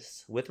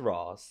first with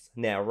Ross.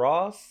 Now,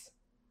 Ross,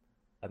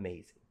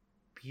 amazing,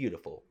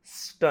 beautiful,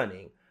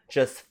 stunning,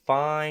 just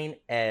fine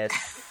as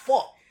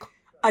fuck.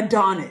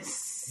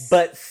 Adonis.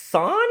 But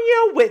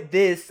Sonya with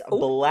this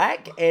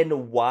black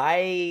and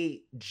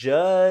white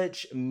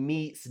judge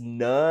meets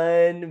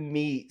nun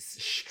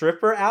meets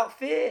stripper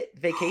outfit,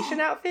 vacation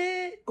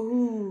outfit.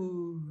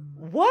 Ooh.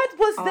 What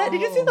was that?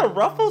 Did you see the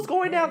ruffles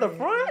going down the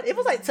front? It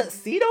was like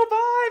tuxedo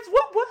vibes.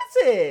 What was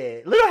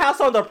it? Little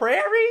House on the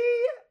Prairie?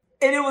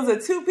 And it was a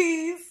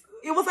 2-piece.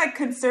 It was like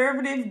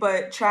conservative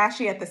but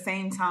trashy at the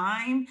same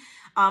time.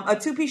 A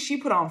 2-piece she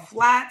put on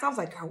flats. I was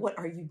like, girl, what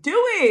are you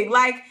doing?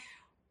 Like,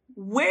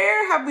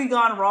 where have we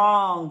gone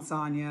wrong,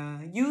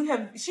 Sonya?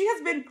 She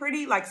has been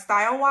pretty, like,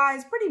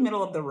 style-wise, pretty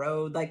middle of the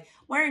road, like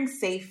wearing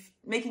safe,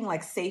 making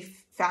like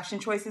safe fashion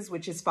choices,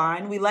 which is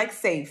fine. We like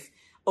safe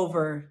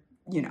over,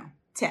 you know,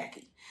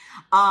 tacky.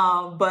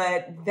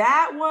 But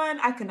that one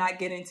I could not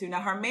get into.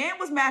 Now her man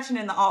was matching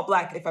in the all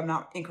black, if I'm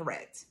not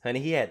incorrect. Honey,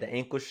 he had the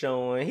ankle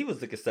showing. He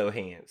was looking so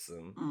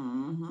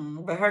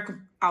handsome. But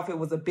her outfit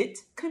was a bit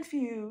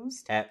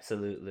confused.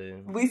 Absolutely.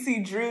 We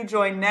see Drew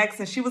join next,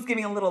 and she was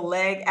giving a little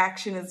leg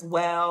action as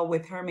well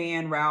with her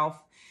man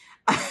Ralph.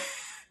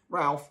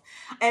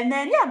 And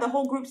then, yeah, the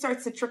whole group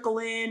starts to trickle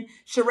in.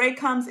 Sheree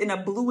comes in a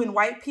blue and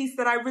white piece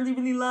that I really,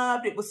 really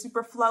loved. It was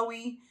super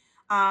flowy.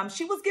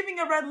 She was giving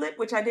a red lip,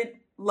 which I did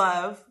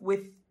love with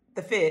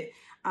the fit.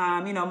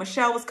 You know,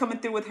 Michelle was coming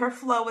through with her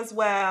flow as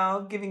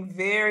well, giving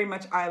very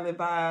much Island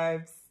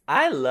vibes.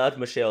 I loved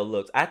Michelle's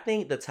looks. I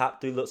think the top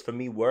 3 looks for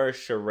me were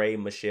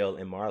Sheree, Michelle,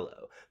 and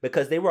Marlo,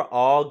 because they were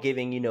all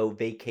giving, you know,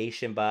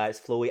 vacation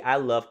vibes, flowy. I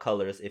love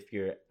colors if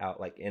you're out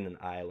like in an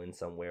island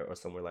somewhere or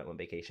somewhere like on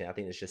vacation. I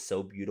think it's just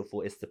so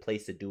beautiful. It's the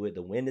place to do it.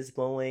 The wind is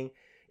blowing.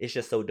 It's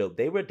just so dope.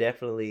 They were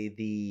definitely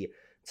the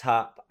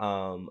top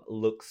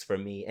looks for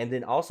me. And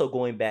then also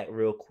going back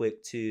real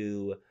quick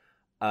to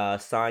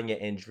Sonya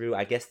and Drew,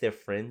 I guess they're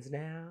friends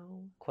now?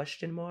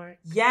 Question mark?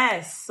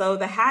 Yes. So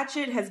the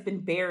hatchet has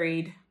been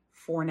buried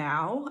for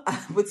now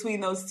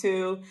between those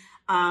two.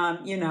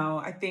 You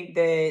know, I think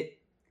that,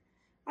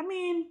 I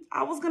mean,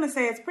 I was going to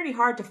say it's pretty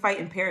hard to fight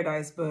in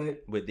paradise,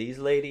 but with these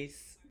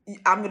ladies,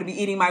 I'm going to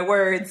be eating my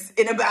words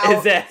in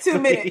about 2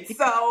 minutes.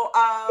 So,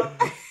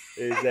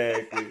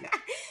 exactly.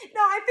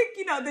 No, I think,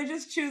 you know, they're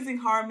just choosing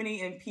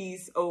harmony and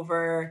peace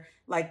over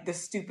like the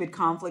stupid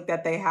conflict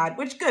that they had,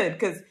 which good,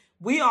 because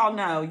we all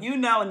know, you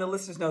know, and the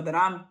listeners know that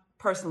I'm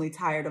personally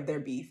tired of their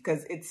beef,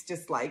 because it's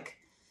just like,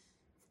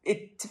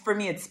 for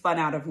me, it's spun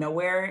out of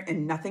nowhere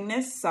and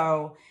nothingness.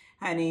 So,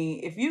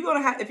 honey, if you're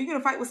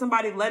gonna fight with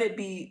somebody, let it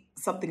be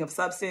something of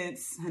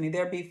substance. Honey,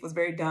 their beef was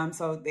very dumb,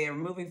 so they are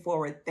moving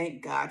forward.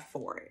 Thank God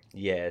for it.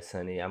 Yes,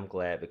 honey, I'm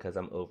glad, because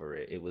I'm over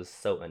it. It was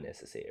so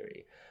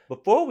unnecessary.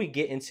 Before we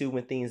get into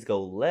when things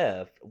go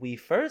left, we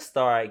first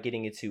start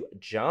getting into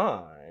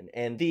John,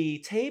 and the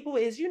table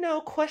is, you know,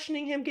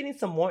 questioning him, getting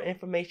some more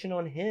information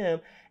on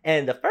him.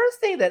 And the first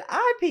thing that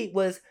I peeped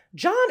was,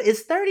 John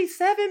is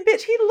 37,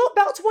 bitch. He looked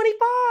about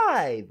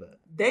 25.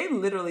 They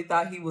literally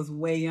thought he was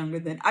way younger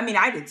than, I mean,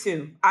 I did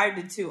too,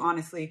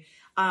 honestly.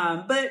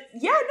 But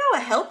yeah, no,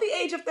 a healthy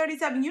age of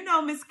 37. You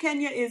know, Miss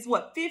Kenya is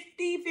what,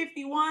 50,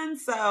 51?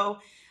 So,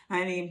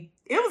 I mean,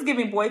 it was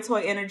giving boy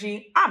toy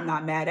energy. I'm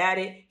not mad at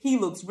it. He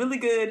looks really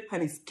good.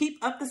 Honey,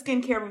 keep up the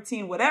skincare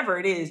routine, whatever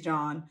it is,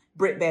 John,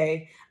 Britt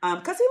Bae.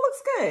 Because he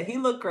looks good. He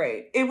looked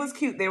great. It was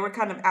cute. They were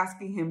kind of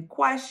asking him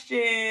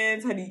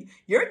questions. Honey,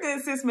 you're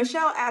good, sis.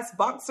 Michelle asked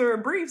boxer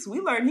briefs. We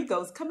learned he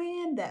goes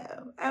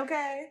commando.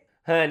 Okay.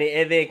 Honey,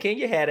 and then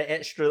Kenya had an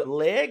extra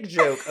leg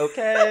joke,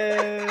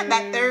 okay?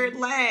 That third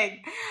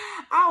leg.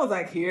 I was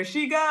like, here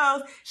she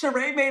goes.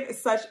 Sheree made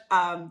such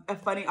a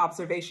funny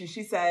observation.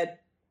 She said,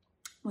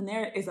 when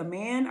there is a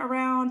man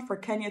around for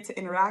Kenya to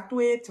interact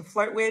with, to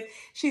flirt with,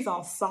 she's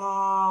all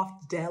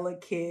soft,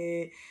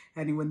 delicate.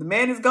 And when the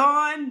man is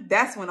gone,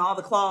 that's when all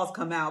the claws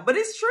come out. But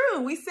it's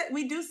true.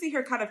 We do see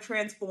her kind of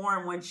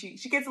transform when she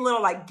gets a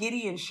little like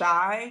giddy and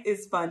shy.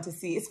 It's fun to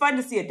see. It's fun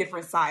to see a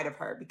different side of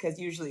her because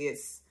usually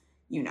it's,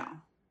 you know.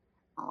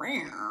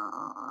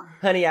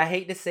 Honey, I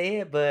hate to say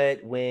it,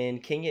 but when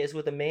Kenya is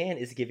with a man,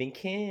 it's giving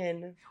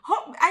Ken.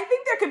 I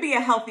think there could be a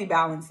healthy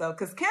balance though,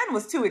 because Ken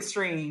was too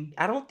extreme.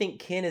 I don't think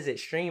Ken is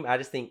extreme. I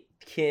just think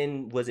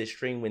Ken was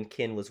extreme when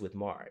Ken was with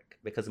Mark,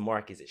 because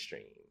Mark is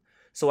extreme.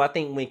 So I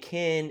think when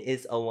Ken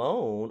is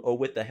alone or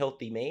with a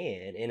healthy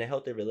man in a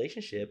healthy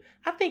relationship,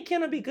 I think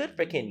Ken will be good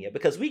for Kenya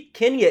because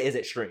Kenya is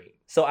extreme.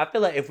 So I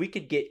feel like if we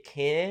could get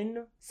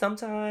Ken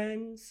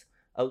sometimes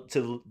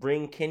to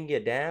bring Kenya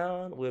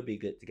down, we'll be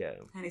good to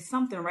go. And it's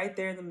something right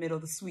there in the middle,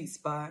 the sweet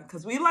spot.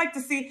 Because we like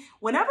to see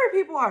whenever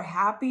people are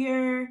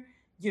happier,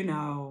 you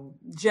know,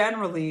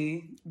 general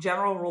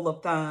rule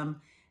of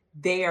thumb,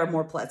 they are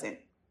more pleasant.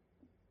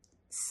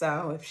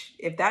 So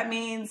if that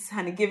means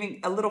kind of giving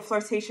a little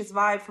flirtatious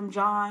vibe from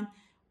John,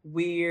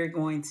 we're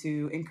going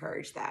to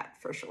encourage that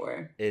for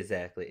sure.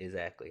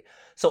 Exactly.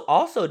 So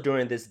also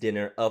during this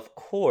dinner, of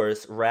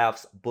course,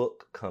 Ralph's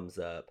book comes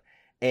up.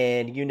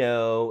 And, you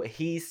know,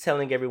 he's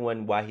telling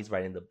everyone why he's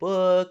writing the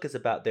book. It's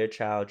about their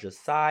child,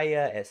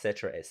 Josiah,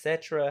 etc.,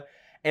 etc.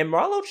 And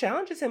Marlo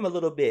challenges him a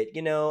little bit,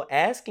 you know,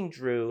 asking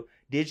Drew,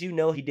 did you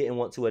know he didn't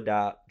want to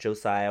adopt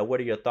Josiah? What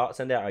are your thoughts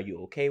on that? Are you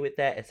okay with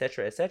that?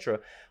 Etc., etc.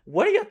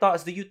 What are your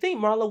thoughts? Do you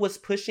think Marlo was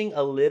pushing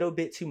a little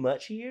bit too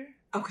much here?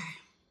 Okay.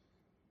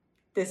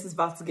 This is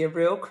about to get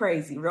real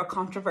crazy, real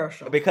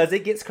controversial. Because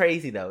it gets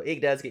crazy, though.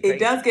 It does get crazy. It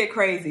does get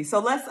crazy. So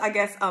let's, I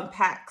guess,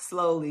 unpack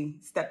slowly,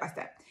 step by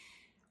step.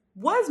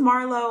 Was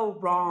Marlo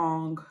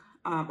wrong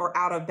or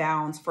out of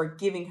bounds for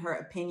giving her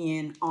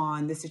opinion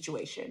on the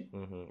situation?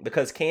 Mm-hmm.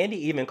 Because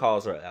Candy even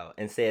calls her out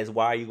and says,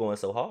 why are you going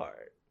so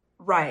hard?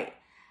 Right.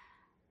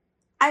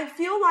 I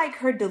feel like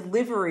her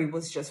delivery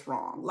was just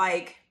wrong.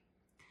 Like,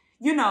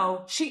 you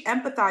know, she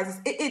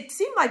empathizes. It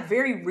seemed like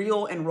very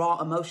real and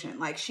raw emotion.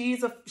 Like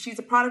she's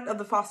a product of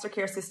the foster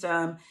care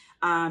system.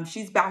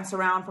 She's bounced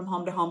around from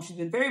home to home. She's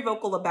been very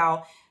vocal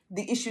about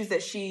the issues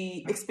that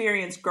she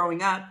experienced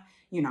growing up.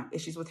 You know,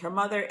 issues with her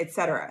mother,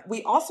 etc.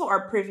 We also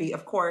are privy,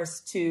 of course,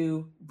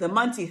 to the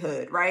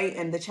Muntyhood, right?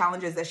 And the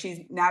challenges that she's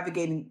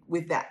navigating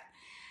with that.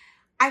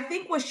 I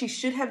think what she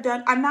should have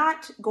done, I'm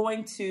not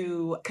going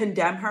to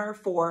condemn her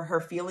for her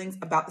feelings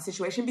about the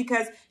situation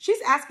because she's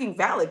asking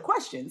valid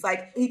questions.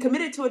 Like, he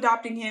committed to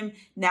adopting him,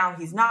 now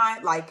he's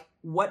not. Like,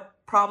 what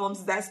problems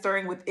is that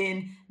stirring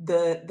within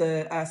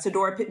the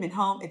Sedora Pittman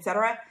home,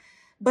 etc.?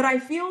 But I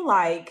feel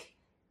like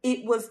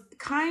it was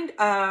kind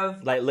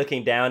of like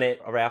looking down at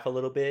Ralph a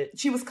little bit.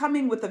 She was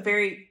coming with a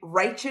very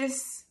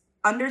righteous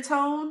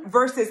undertone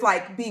versus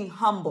like being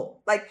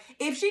humble. Like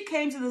if she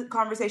came to the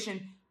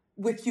conversation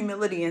with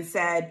humility and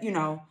said, you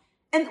know,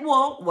 and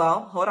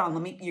well, hold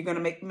on, you're going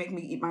to make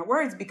me eat my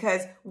words,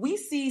 because we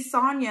see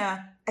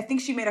Sonia, I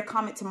think she made a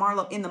comment to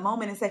Marlo in the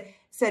moment and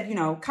said, you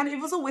know, kind of,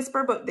 it was a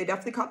whisper, but they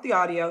definitely caught the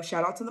audio.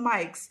 Shout out to the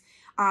mics.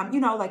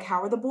 You know, like,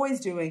 how are the boys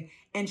doing?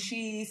 And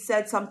she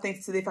said something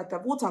to the effect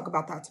of, we'll talk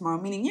about that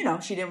tomorrow. Meaning, you know,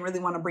 she didn't really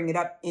want to bring it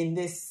up in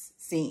this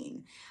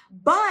scene.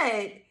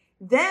 But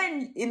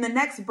then in the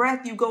next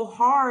breath, you go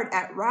hard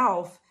at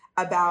Ralph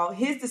about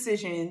his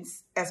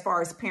decisions as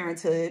far as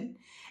parenthood.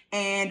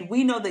 And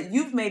we know that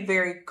you've made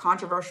very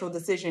controversial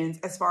decisions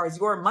as far as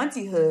your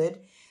Muntyhood.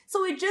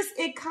 So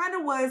it kind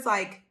of was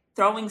like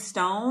throwing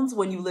stones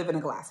when you live in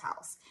a glass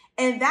house.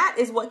 And that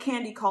is what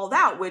Candy called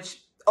out,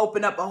 which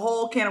open up a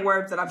whole can of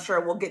worms that I'm sure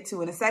we'll get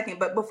to in a second.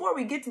 But before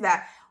we get to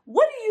that,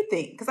 what do you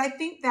think? Because I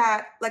think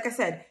that, like I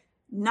said,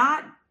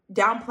 not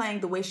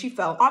downplaying the way she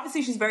felt.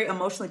 Obviously, she's very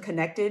emotionally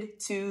connected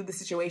to the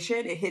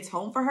situation. It hits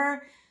home for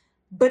her.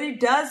 But it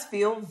does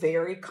feel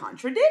very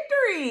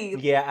contradictory.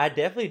 Yeah, I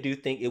definitely do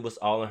think it was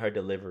all in her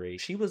delivery.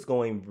 She was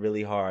going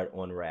really hard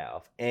on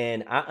Ralph.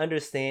 And I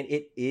understand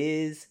it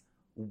is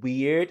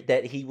weird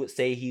that he would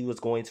say he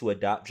was going to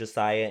adopt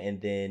Josiah and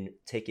then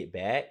take it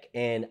back.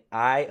 And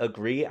I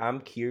agree.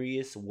 I'm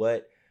curious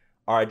what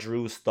are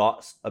Drew's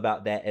thoughts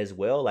about that as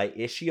well. Like,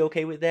 is she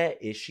okay with that?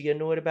 Is she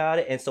annoyed about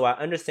it? And so I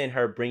understand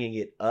her bringing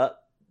it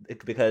up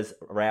because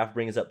Ralph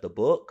brings up the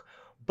book,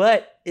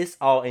 but it's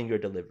all in your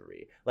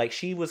delivery. Like,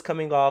 she was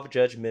coming off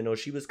judgmental.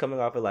 She was coming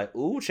off of like,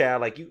 ooh,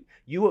 child, like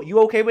you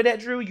okay with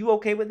that, Drew? You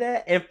okay with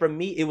that? And for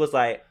me, it was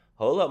like,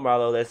 hold up,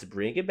 Marlo, let's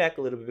bring it back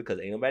a little bit because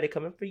ain't nobody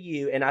coming for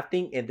you. And I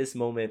think in this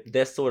moment,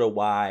 that's sort of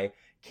why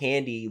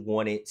Candy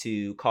wanted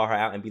to call her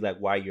out and be like,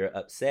 why you're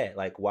upset?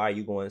 Like, why are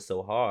you going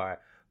so hard?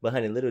 But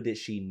honey, little did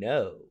she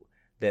know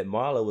that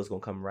Marlo was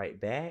going to come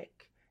right back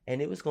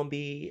and it was going to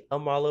be a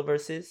Marlo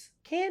versus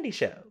Candy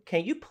show.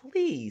 Can you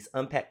please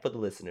unpack for the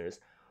listeners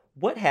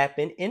what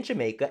happened in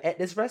Jamaica at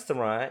this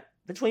restaurant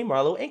between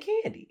Marlo and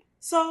Candy?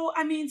 So,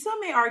 I mean, some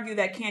may argue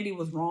that Candy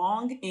was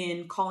wrong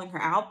in calling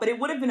her out, but it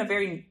would have been a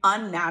very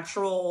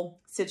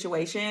unnatural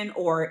situation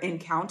or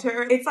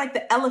encounter. It's like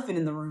the elephant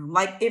in the room.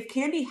 Like, if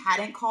Candy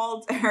hadn't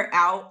called her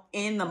out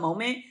in the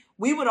moment,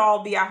 we would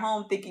all be at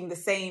home thinking the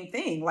same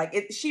thing.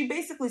 Like, she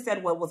basically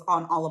said what was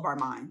on all of our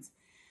minds.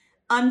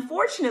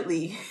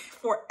 Unfortunately,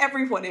 for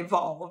everyone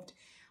involved,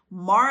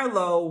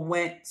 Marlo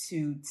went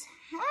to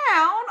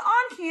town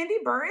on Candy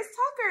Burris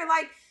Tucker.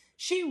 Like,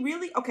 she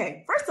really,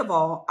 okay, first of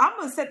all, I'm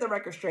going to set the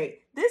record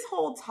straight. This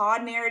whole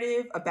Todd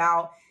narrative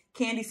about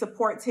Candy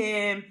supports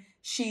him,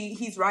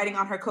 he's riding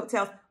on her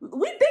coattails.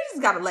 They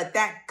just got to let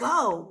that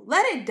go.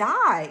 Let it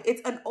die.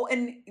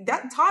 And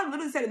that Todd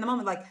literally said in the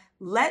moment, like,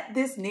 let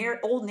this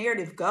old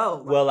narrative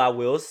go. Well, I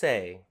will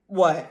say.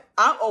 What?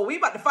 We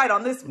about to fight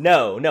on this one.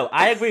 No,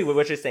 I agree with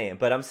what you're saying,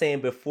 but I'm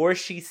saying before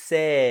she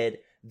said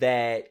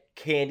that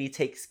Candy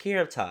takes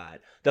care of Todd,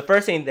 the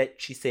first thing that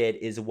she said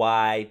is,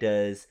 why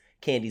does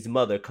Candy's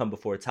mother come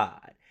before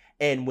Todd?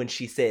 And when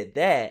she said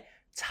that,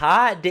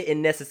 Todd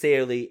didn't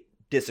necessarily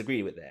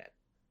disagree with that.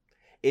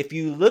 If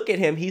you look at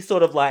him, he's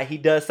sort of like, he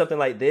does something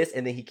like this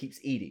and then he keeps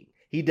eating.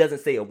 He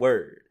doesn't say a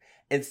word.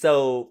 And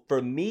so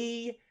for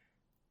me,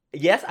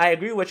 yes, I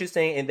agree with what you're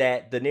saying in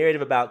that the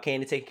narrative about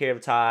Candy taking care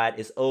of Todd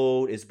is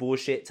old, is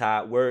bullshit.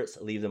 Todd works,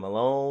 leave them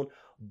alone.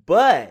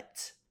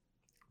 But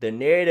the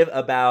narrative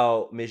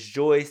about Miss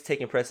Joyce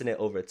taking precedent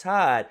over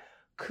Todd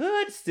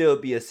could still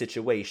be a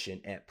situation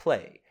at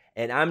play.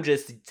 And I'm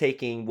just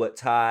taking what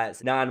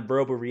Todd's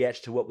nonverbal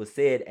reaction to what was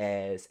said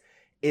as,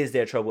 is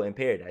there trouble in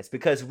paradise?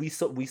 Because we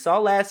saw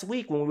last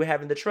week when we were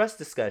having the trust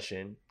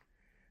discussion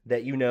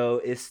that,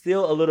 it's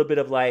still a little bit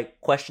of like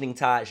questioning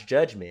Todd's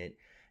judgment.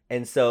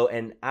 And so,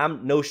 and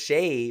I'm no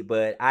shade,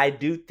 but I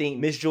do think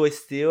Miss Joyce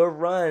still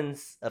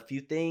runs a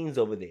few things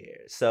over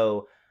there.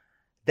 So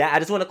that I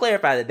just want to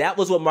clarify that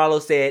was what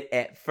Marlo said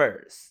at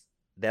first.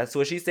 That's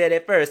what she said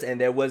at first, and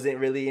there wasn't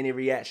really any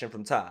reaction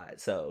from Todd.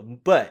 So,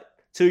 but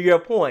to your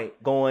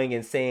point, going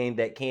and saying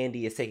that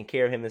Candy is taking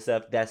care of him and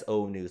stuff, that's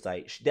old news.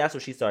 Like, that's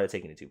what she started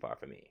taking it too far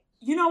for me.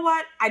 You know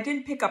what? I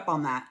didn't pick up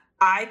on that.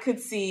 I could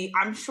see,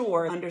 I'm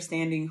sure,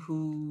 understanding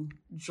who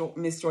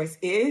Miss Joyce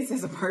is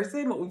as a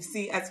person, what we've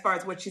seen as far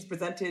as what she's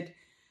presented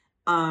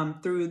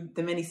through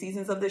the many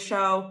seasons of the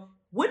show.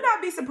 Would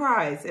not be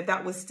surprised if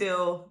that was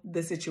still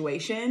the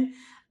situation.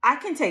 I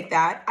can take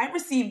that. I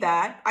received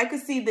that. I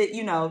could see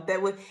that,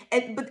 that would,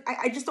 but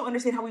I just don't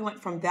understand how we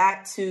went from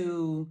that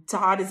to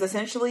Todd is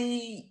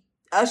essentially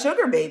a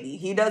sugar baby.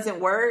 He doesn't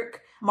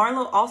work.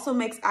 Marlo also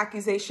makes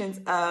accusations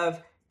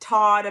of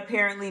Todd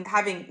apparently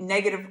having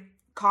negative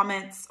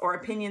comments or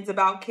opinions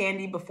about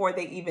Candy before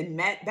they even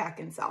met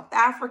back in South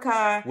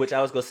Africa. Which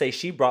I was going to say,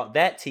 she brought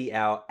that tea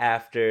out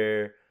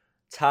after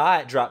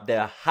Todd dropped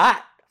the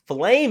hot,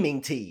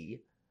 flaming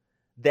tea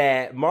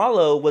that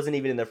Marlo wasn't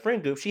even in the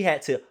friend group. She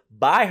had to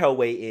buy her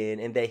way in,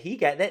 and that he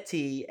got that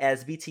tea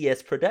as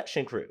BTS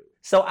production crew.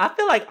 So I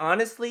feel like,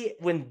 honestly,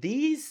 when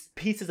these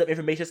pieces of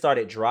information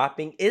started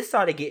dropping, it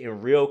started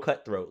getting real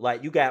cutthroat.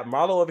 Like, you got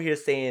Marlo over here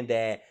saying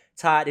that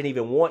Todd didn't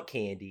even want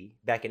Candy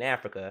back in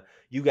Africa.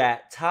 You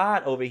got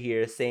Todd over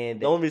here saying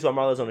the only reason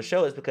why Marlo's on the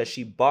show is because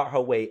she bought her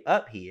way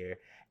up here.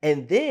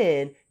 And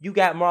then you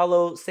got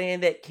Marlo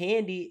saying that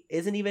Candy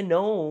isn't even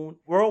known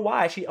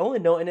worldwide. She only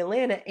known in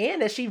Atlanta,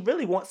 and that she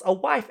really wants a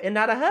wife and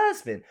not a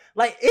husband.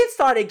 Like, it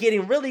started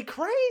getting really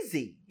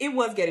crazy. It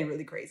was getting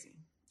really crazy.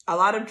 A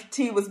lot of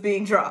tea was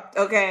being dropped.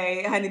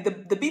 Okay, honey, the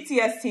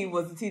BTS tea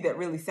was the tea that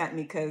really sent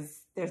me, because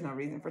there's no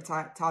reason for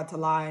Todd to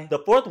lie. The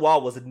fourth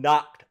wall was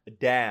knocked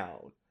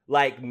down.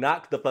 Like,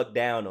 knocked the fuck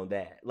down on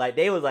that. Like,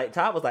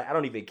 Todd was like, I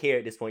don't even care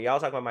at this point. Y'all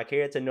talking about my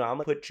character? No, I'm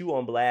gonna put you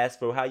on blast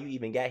for how you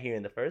even got here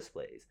in the first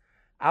place.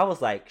 I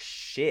was like,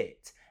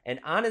 shit. And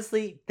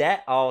honestly,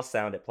 that all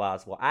sounded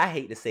plausible. I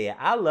hate to say it.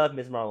 I love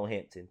Miss Marlo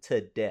Hampton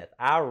to death.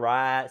 I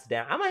rides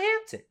down. I'm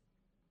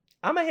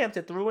a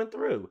Hampton through and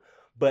through.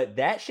 But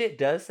that shit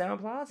does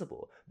sound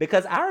plausible.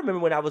 Because I remember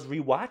when I was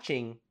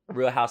rewatching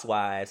Real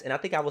Housewives, and I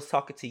think I was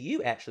talking to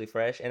you, actually,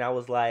 Fresh, and I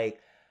was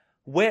like,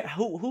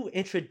 who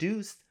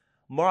introduced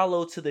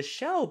Marlo to the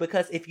show?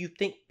 Because if you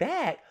think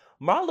back,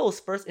 Marlo's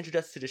first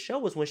introduction to the show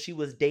was when she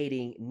was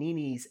dating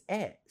Nene's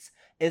ex.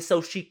 And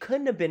so she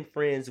couldn't have been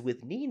friends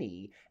with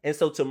Nene. And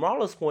so to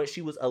Marlo's point,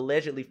 she was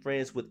allegedly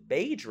friends with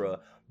Phaedra.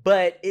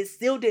 But it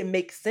still didn't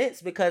make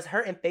sense because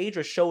her and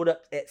Phaedra showed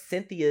up at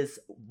Cynthia's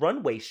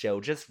runway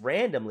show just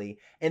randomly.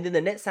 And then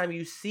the next time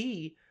you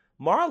see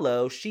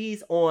Marlo,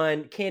 she's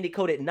on Candy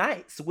Coated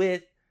Nights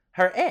with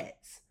her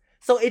ex.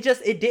 So it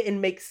didn't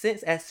make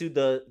sense as to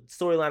the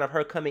storyline of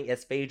her coming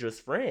as Phaedra's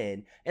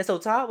friend. And so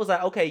Todd was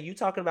like, okay, you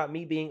talking about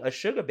me being a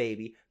sugar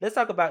baby. Let's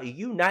talk about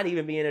you not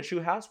even being a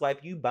true housewife.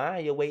 You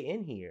buying your way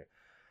in here.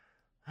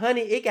 Honey,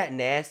 it got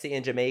nasty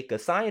in Jamaica.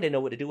 Saya didn't know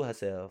what to do with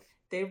herself.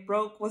 They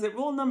broke, was it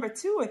rule number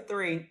 2 or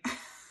 3?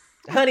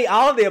 Honey,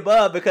 all of the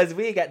above, because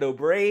we ain't got no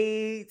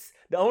braids.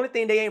 The only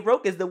thing they ain't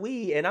broke is the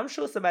weed, and I'm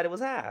sure somebody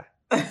was high.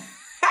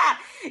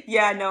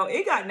 Yeah, no,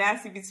 it got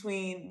nasty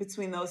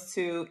between those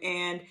two.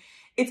 And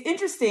it's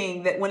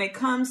interesting that when it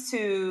comes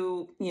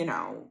to,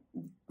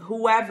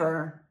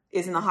 whoever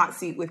is in the hot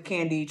seat with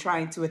Candy,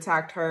 trying to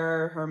attack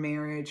her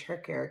marriage, her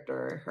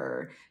character,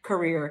 her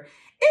career,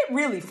 it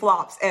really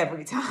flops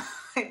every time.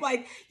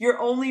 Like, you're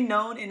only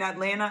known in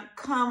Atlanta.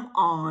 Come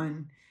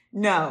on.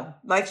 No.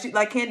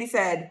 Like Candy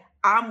said,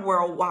 I'm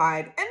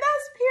worldwide. And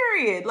that's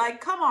period.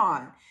 Like, come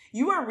on.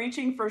 You are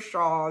reaching for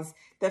straws.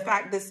 The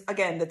fact this,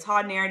 again, the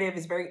Todd narrative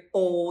is very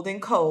old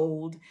and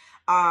cold.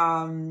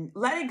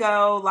 Let it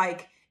go.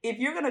 Like, if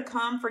you're gonna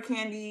come for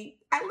Candy,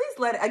 at least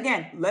let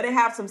it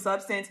have some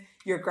substance.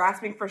 You're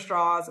grasping for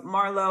straws.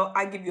 Marlo,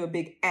 I give you a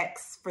big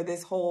X for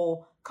this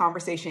whole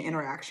conversation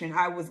interaction.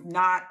 I was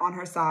not on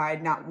her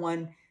side, not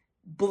one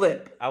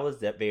blip. I was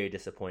very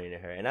disappointed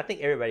in her, and I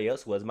think everybody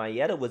else was.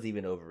 Mayetta was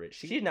even over it.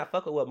 She did not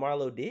fuck with what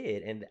Marlo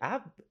did, and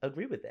I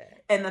agree with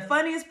that. And the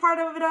funniest part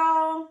of it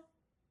all,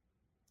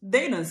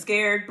 they done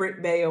scared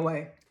Britt Bay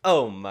away.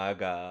 Oh my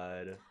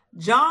God.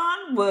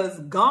 John was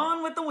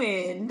gone with the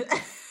wind.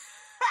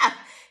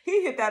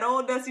 He hit that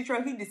old dusty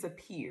truck. He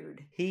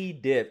disappeared. He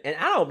dipped. And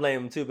I don't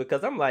blame him, too,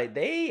 because I'm like,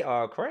 they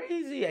are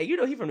crazy. And you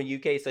know, he's from the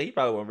UK, so he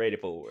probably wasn't ready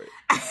for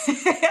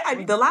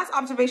it. The last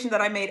observation that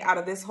I made out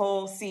of this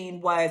whole scene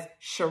was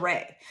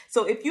Sheree.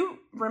 So if you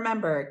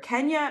remember,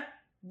 Kenya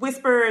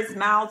whispers,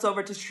 mouths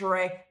over to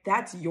Sheree,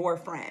 that's your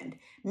friend.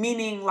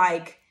 Meaning,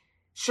 like,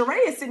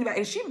 Sheree is sitting back,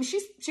 and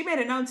she made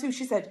it known, too.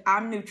 She said,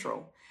 I'm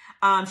neutral.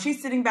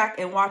 She's sitting back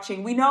and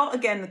watching. We know,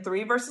 again, the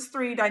 3 versus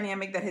 3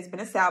 dynamic that has been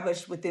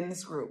established within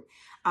this group.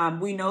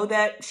 We know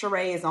that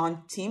Sheree is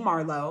on Team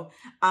Marlo.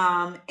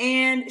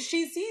 And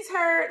she sees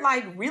her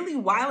like really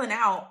wilding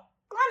out,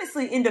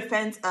 honestly, in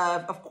defense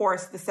of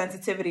course, the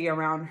sensitivity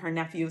around her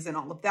nephews and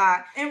all of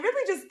that. And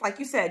really just, like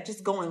you said,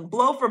 just going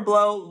blow for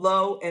blow,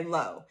 low and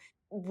low.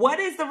 What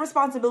is the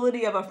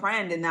responsibility of a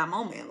friend in that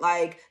moment?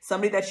 Like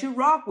somebody that you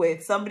rock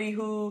with, somebody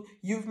who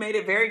you've made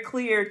it very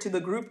clear to the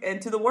group and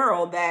to the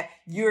world that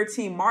you're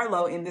Team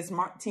Marlo in this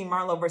Team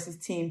Marlo versus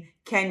Team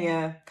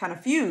Kenya kind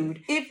of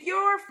feud. If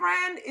your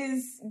friend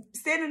is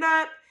standing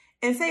up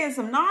and saying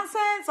some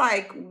nonsense,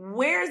 like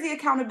where's the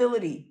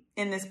accountability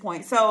in this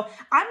point? So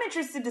I'm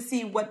interested to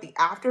see what the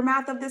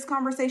aftermath of this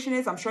conversation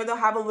is. I'm sure they'll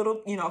have a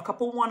little, a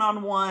couple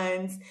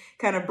one-on-ones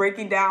kind of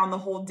breaking down the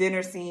whole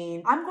dinner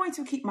scene. I'm going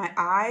to keep my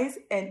eyes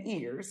and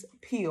ears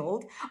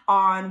peeled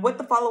on what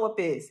the follow-up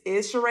is.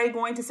 Is Sheree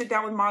going to sit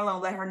down with Marlo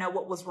and let her know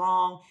what was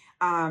wrong?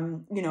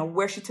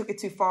 Where she took it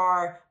too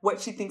far,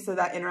 what she thinks of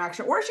that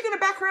interaction, or is she going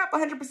to back her up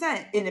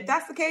 100%? And if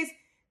that's the case,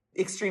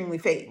 extremely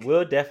fake.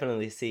 We'll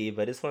definitely see,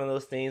 but it's one of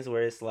those things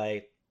where it's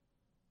like,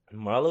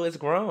 Marlo is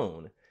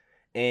grown.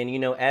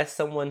 And, as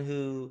someone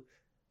who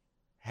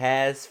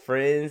has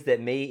friends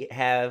that may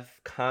have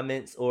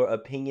comments or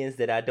opinions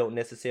that I don't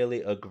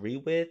necessarily agree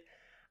with,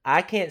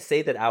 I can't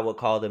say that I would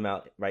call them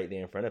out right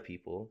there in front of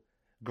people.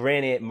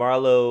 Granted,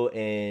 Marlo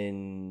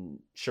and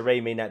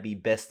Sheree may not be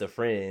best of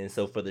friends,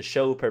 so for the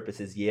show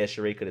purposes, yeah,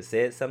 Sheree could have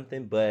said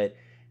something, but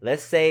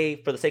let's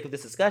say, for the sake of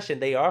this discussion,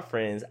 they are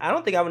friends. I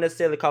don't think I would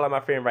necessarily call out my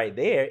friend right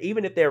there.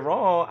 Even if they're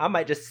wrong, I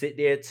might just sit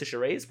there to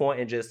Sheree's point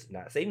and just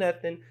not say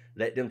nothing,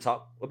 let them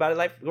talk about it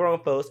like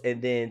grown folks,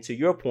 and then to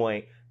your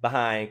point,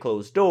 behind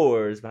closed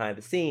doors, behind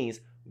the scenes,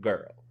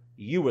 girl,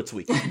 you were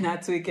tweaking.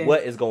 Not tweaking.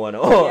 What is going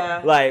on?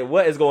 Yeah. Like,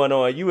 what is going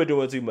on? You were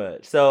doing too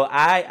much. So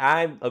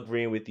I'm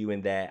agreeing with you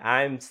in that.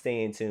 I'm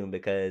staying tuned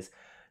because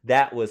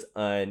that was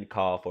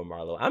uncalled for,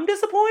 Marlo. I'm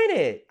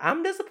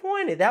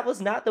disappointed. That was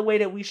not the way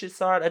that we should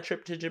start a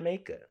trip to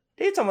Jamaica.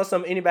 They talking about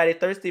some anybody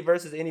thirsty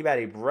versus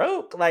anybody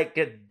broke. Like,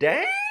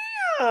 damn.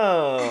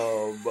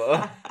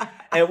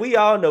 And we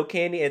all know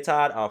Candy and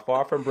Todd are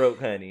far from broke,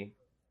 honey.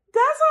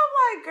 That's what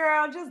I'm like,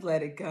 girl, just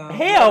let it go.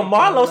 Hell,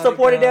 Marlo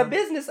supported their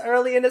business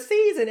early in the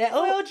season at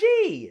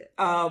OLG.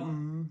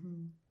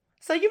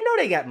 So you know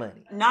they got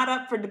money. Not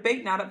up for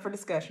debate, not up for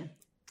discussion.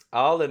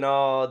 All in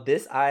all,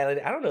 this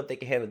island, I don't know if they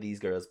can handle these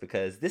girls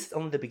because this is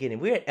only the beginning.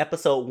 We're at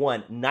episode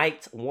 1,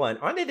 night 1.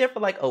 Aren't they there for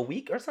like a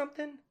week or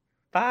something?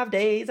 5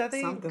 days, I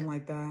think? Something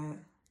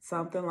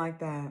like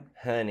that.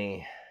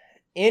 Honey.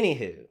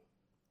 Anywho,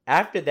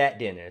 after that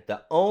dinner,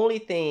 the only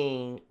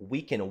thing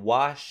we can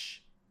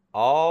wash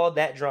all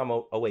that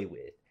drama away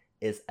with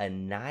is a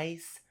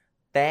nice,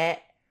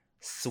 fat,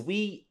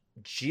 sweet,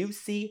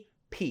 juicy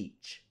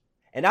peach.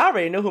 And I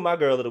already know who my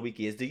girl of the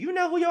week is. Do you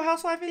know who your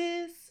housewife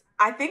is?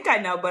 I think I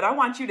know, but I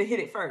want you to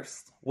hit it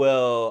first.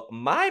 Well,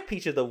 my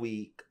peach of the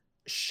week,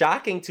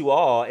 shocking to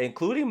all,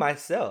 including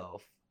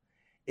myself,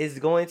 is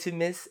going to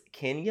Miss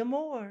Kenya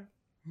Moore.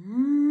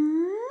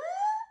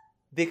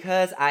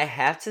 Because I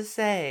have to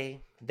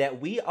say that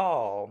we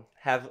all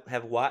have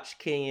watched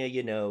Kenya,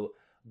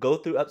 go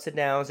through ups and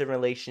downs in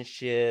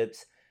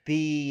relationships,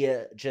 be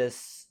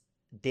just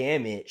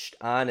damaged,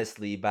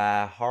 honestly,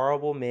 by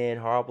horrible men,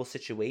 horrible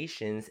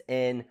situations,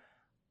 and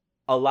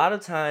a lot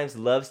of times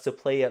loves to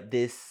play up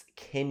this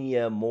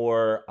Kenya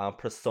Moore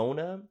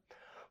persona.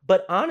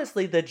 But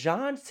honestly, the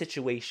John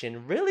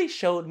situation really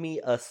showed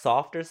me a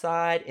softer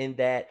side in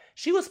that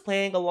she was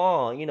playing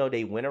along.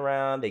 They went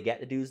around, they got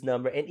the dude's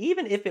number. And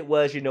even if it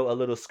was, a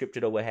little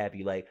scripted or what have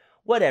you, like,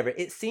 whatever,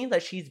 it seemed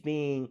like she's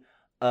being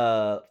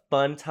a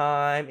fun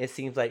time. It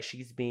seems like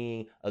she's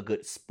being a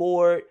good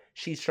sport.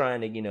 She's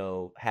trying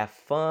to, have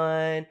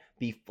fun,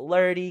 be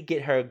flirty,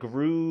 get her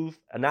groove,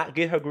 not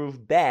get her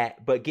groove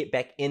back, but get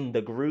back in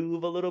the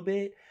groove a little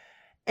bit.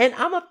 And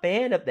I'm a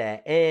fan of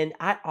that. And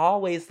I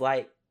always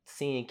like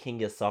seeing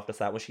Kenya's softer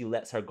side when she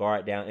lets her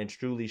guard down and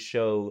truly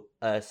show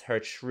us her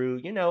true,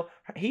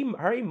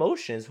 her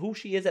emotions, who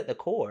she is at the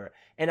core.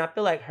 And I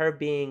feel like her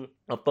being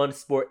a fun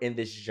sport in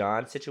this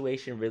John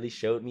situation really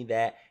showed me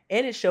that.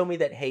 And it showed me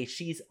that, hey,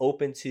 she's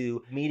open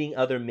to meeting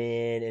other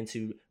men and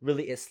to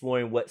really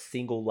exploring what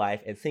single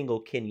life and single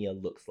Kenya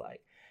looks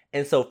like.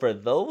 And so for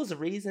those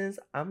reasons,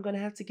 I'm going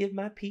to have to give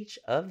my peach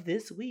of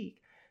this week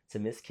to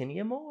Miss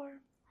Kenya Moore.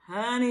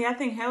 Honey, I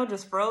think hell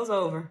just froze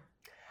over.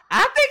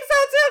 I think so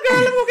too,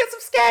 girl. Let me go get some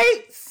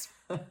skates.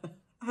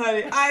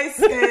 Honey, ice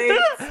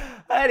skates.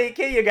 Honey,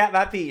 Kenya got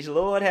my peach.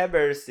 Lord have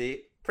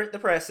mercy. Print the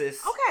presses.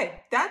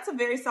 Okay, that's a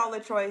very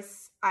solid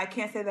choice. I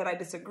can't say that I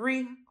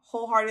disagree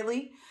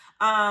wholeheartedly.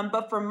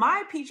 But for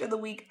my peach of the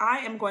week, I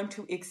am going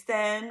to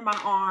extend my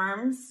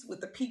arms with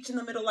the peach in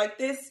the middle like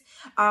this,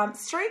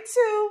 straight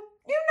to,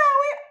 you know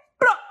it,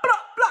 blah, blah,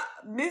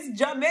 blah, Miss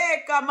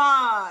Jamaica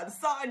Man,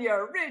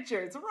 Sonia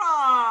Richards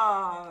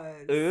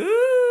Ross.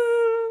 Ooh.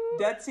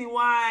 Dirty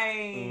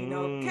wine,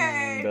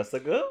 okay? That's a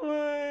good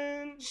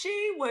one.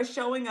 She was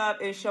showing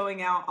up and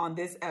showing out on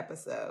this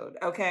episode,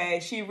 okay?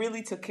 She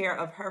really took care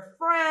of her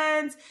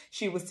friends.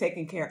 She was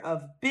taking care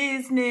of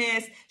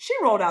business. She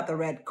rolled out the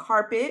red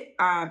carpet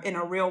in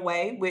a real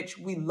way, which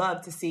we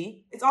love to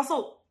see. It's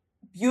also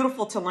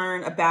beautiful to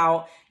learn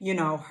about,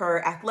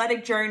 her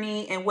athletic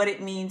journey and what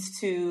it means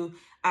to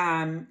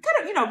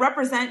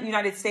represent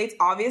United States,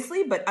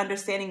 obviously, but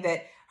understanding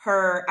that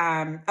her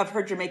of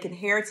her Jamaican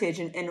heritage,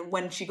 and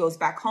when she goes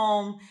back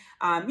home,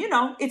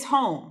 it's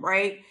home,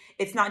 right?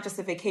 It's not just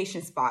a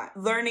vacation spot.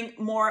 Learning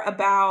more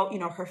about,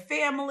 her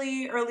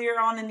family earlier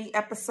on in the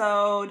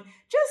episode,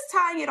 just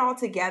tying it all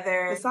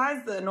together.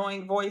 Besides the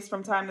annoying voice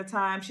from time to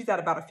time, she's at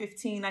about a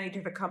 15. I need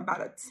her to come about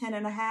a 10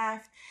 and a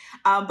half.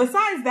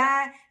 Besides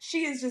that,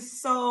 she is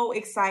just so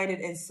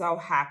excited and so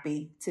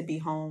happy to be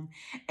home.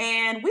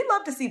 And we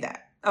love to see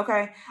that,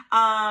 okay?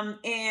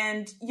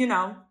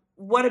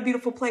 What a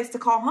beautiful place to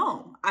call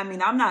home. I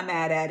mean, I'm not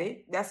mad at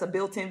it. That's a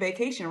built-in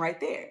vacation right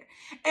there.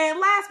 And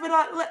last but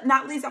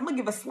not least, I'm going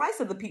to give a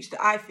slice of the peach to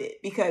iFit,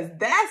 because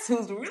that's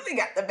who's really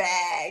got the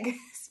bag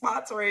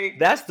sponsoring.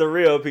 That's the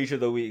real peach of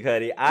the week,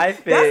 honey.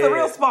 iFit. That's the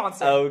real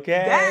sponsor.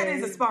 Okay. That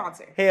is a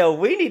sponsor. Hell,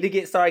 we need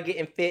to start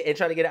getting fit and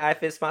try to get an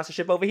iFit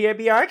sponsorship over here at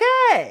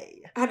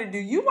BRK. Honey, do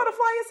you want to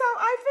fly us out,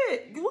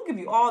 iFit? We'll give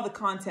you all the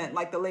content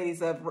like the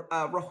ladies of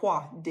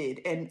Rahua did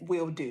and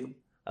will do.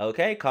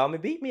 Okay, call me,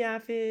 beat me,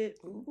 iFit.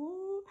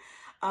 Ooh.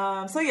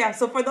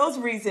 So for those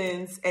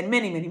reasons and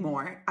many, many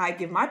more, I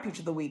give my peach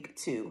of the week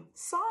to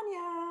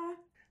Sonia.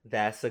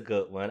 That's a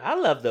good one. I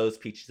love those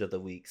peaches of the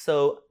week.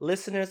 So,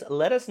 listeners,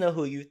 let us know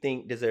who you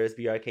think deserves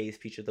BRK's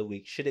peach of the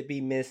week. Should it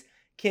be Miss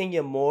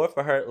Kenya Moore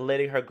for her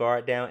letting her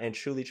guard down and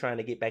truly trying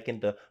to get back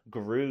in the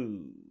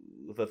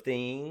groove of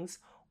things?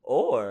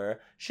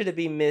 Or should it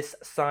be Miss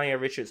Sonia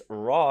Richards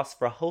Ross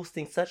for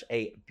hosting such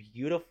a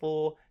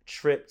beautiful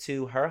trip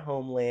to her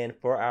homeland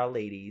for our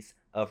ladies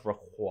of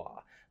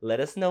Rahua? Let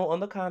us know on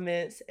the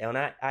comments on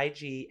our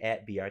IG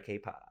at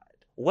BRKPod.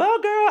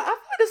 Well, girl, I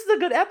thought this is a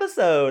good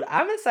episode.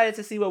 I'm excited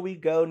to see where we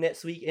go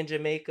next week in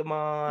Jamaica,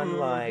 Mon. Mm-hmm.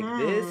 Like,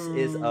 this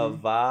is a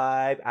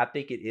vibe. I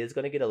think it is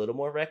going to get a little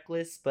more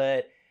reckless,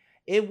 but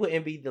it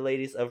wouldn't be the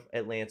ladies of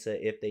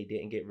Atlanta if they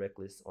didn't get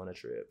reckless on a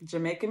trip.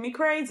 Jamaican Me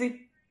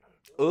Crazy.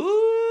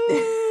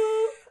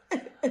 Ooh.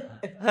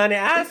 Honey,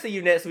 I'll see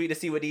you next week to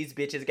see what these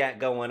bitches got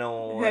going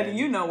on. Honey,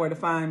 you know where to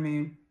find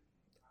me.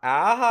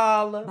 I'll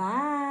holla.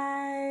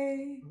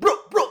 Bye. Bro.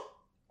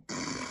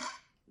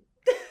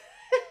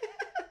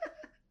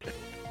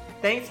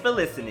 Thanks for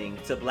listening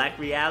to Black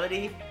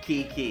Reality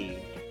Kiki.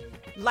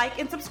 Like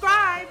and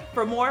subscribe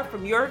for more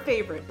from your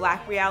favorite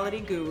Black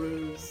reality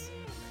gurus.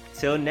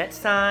 Till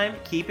next time,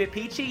 keep it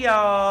peachy,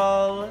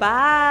 y'all.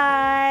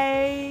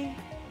 Bye.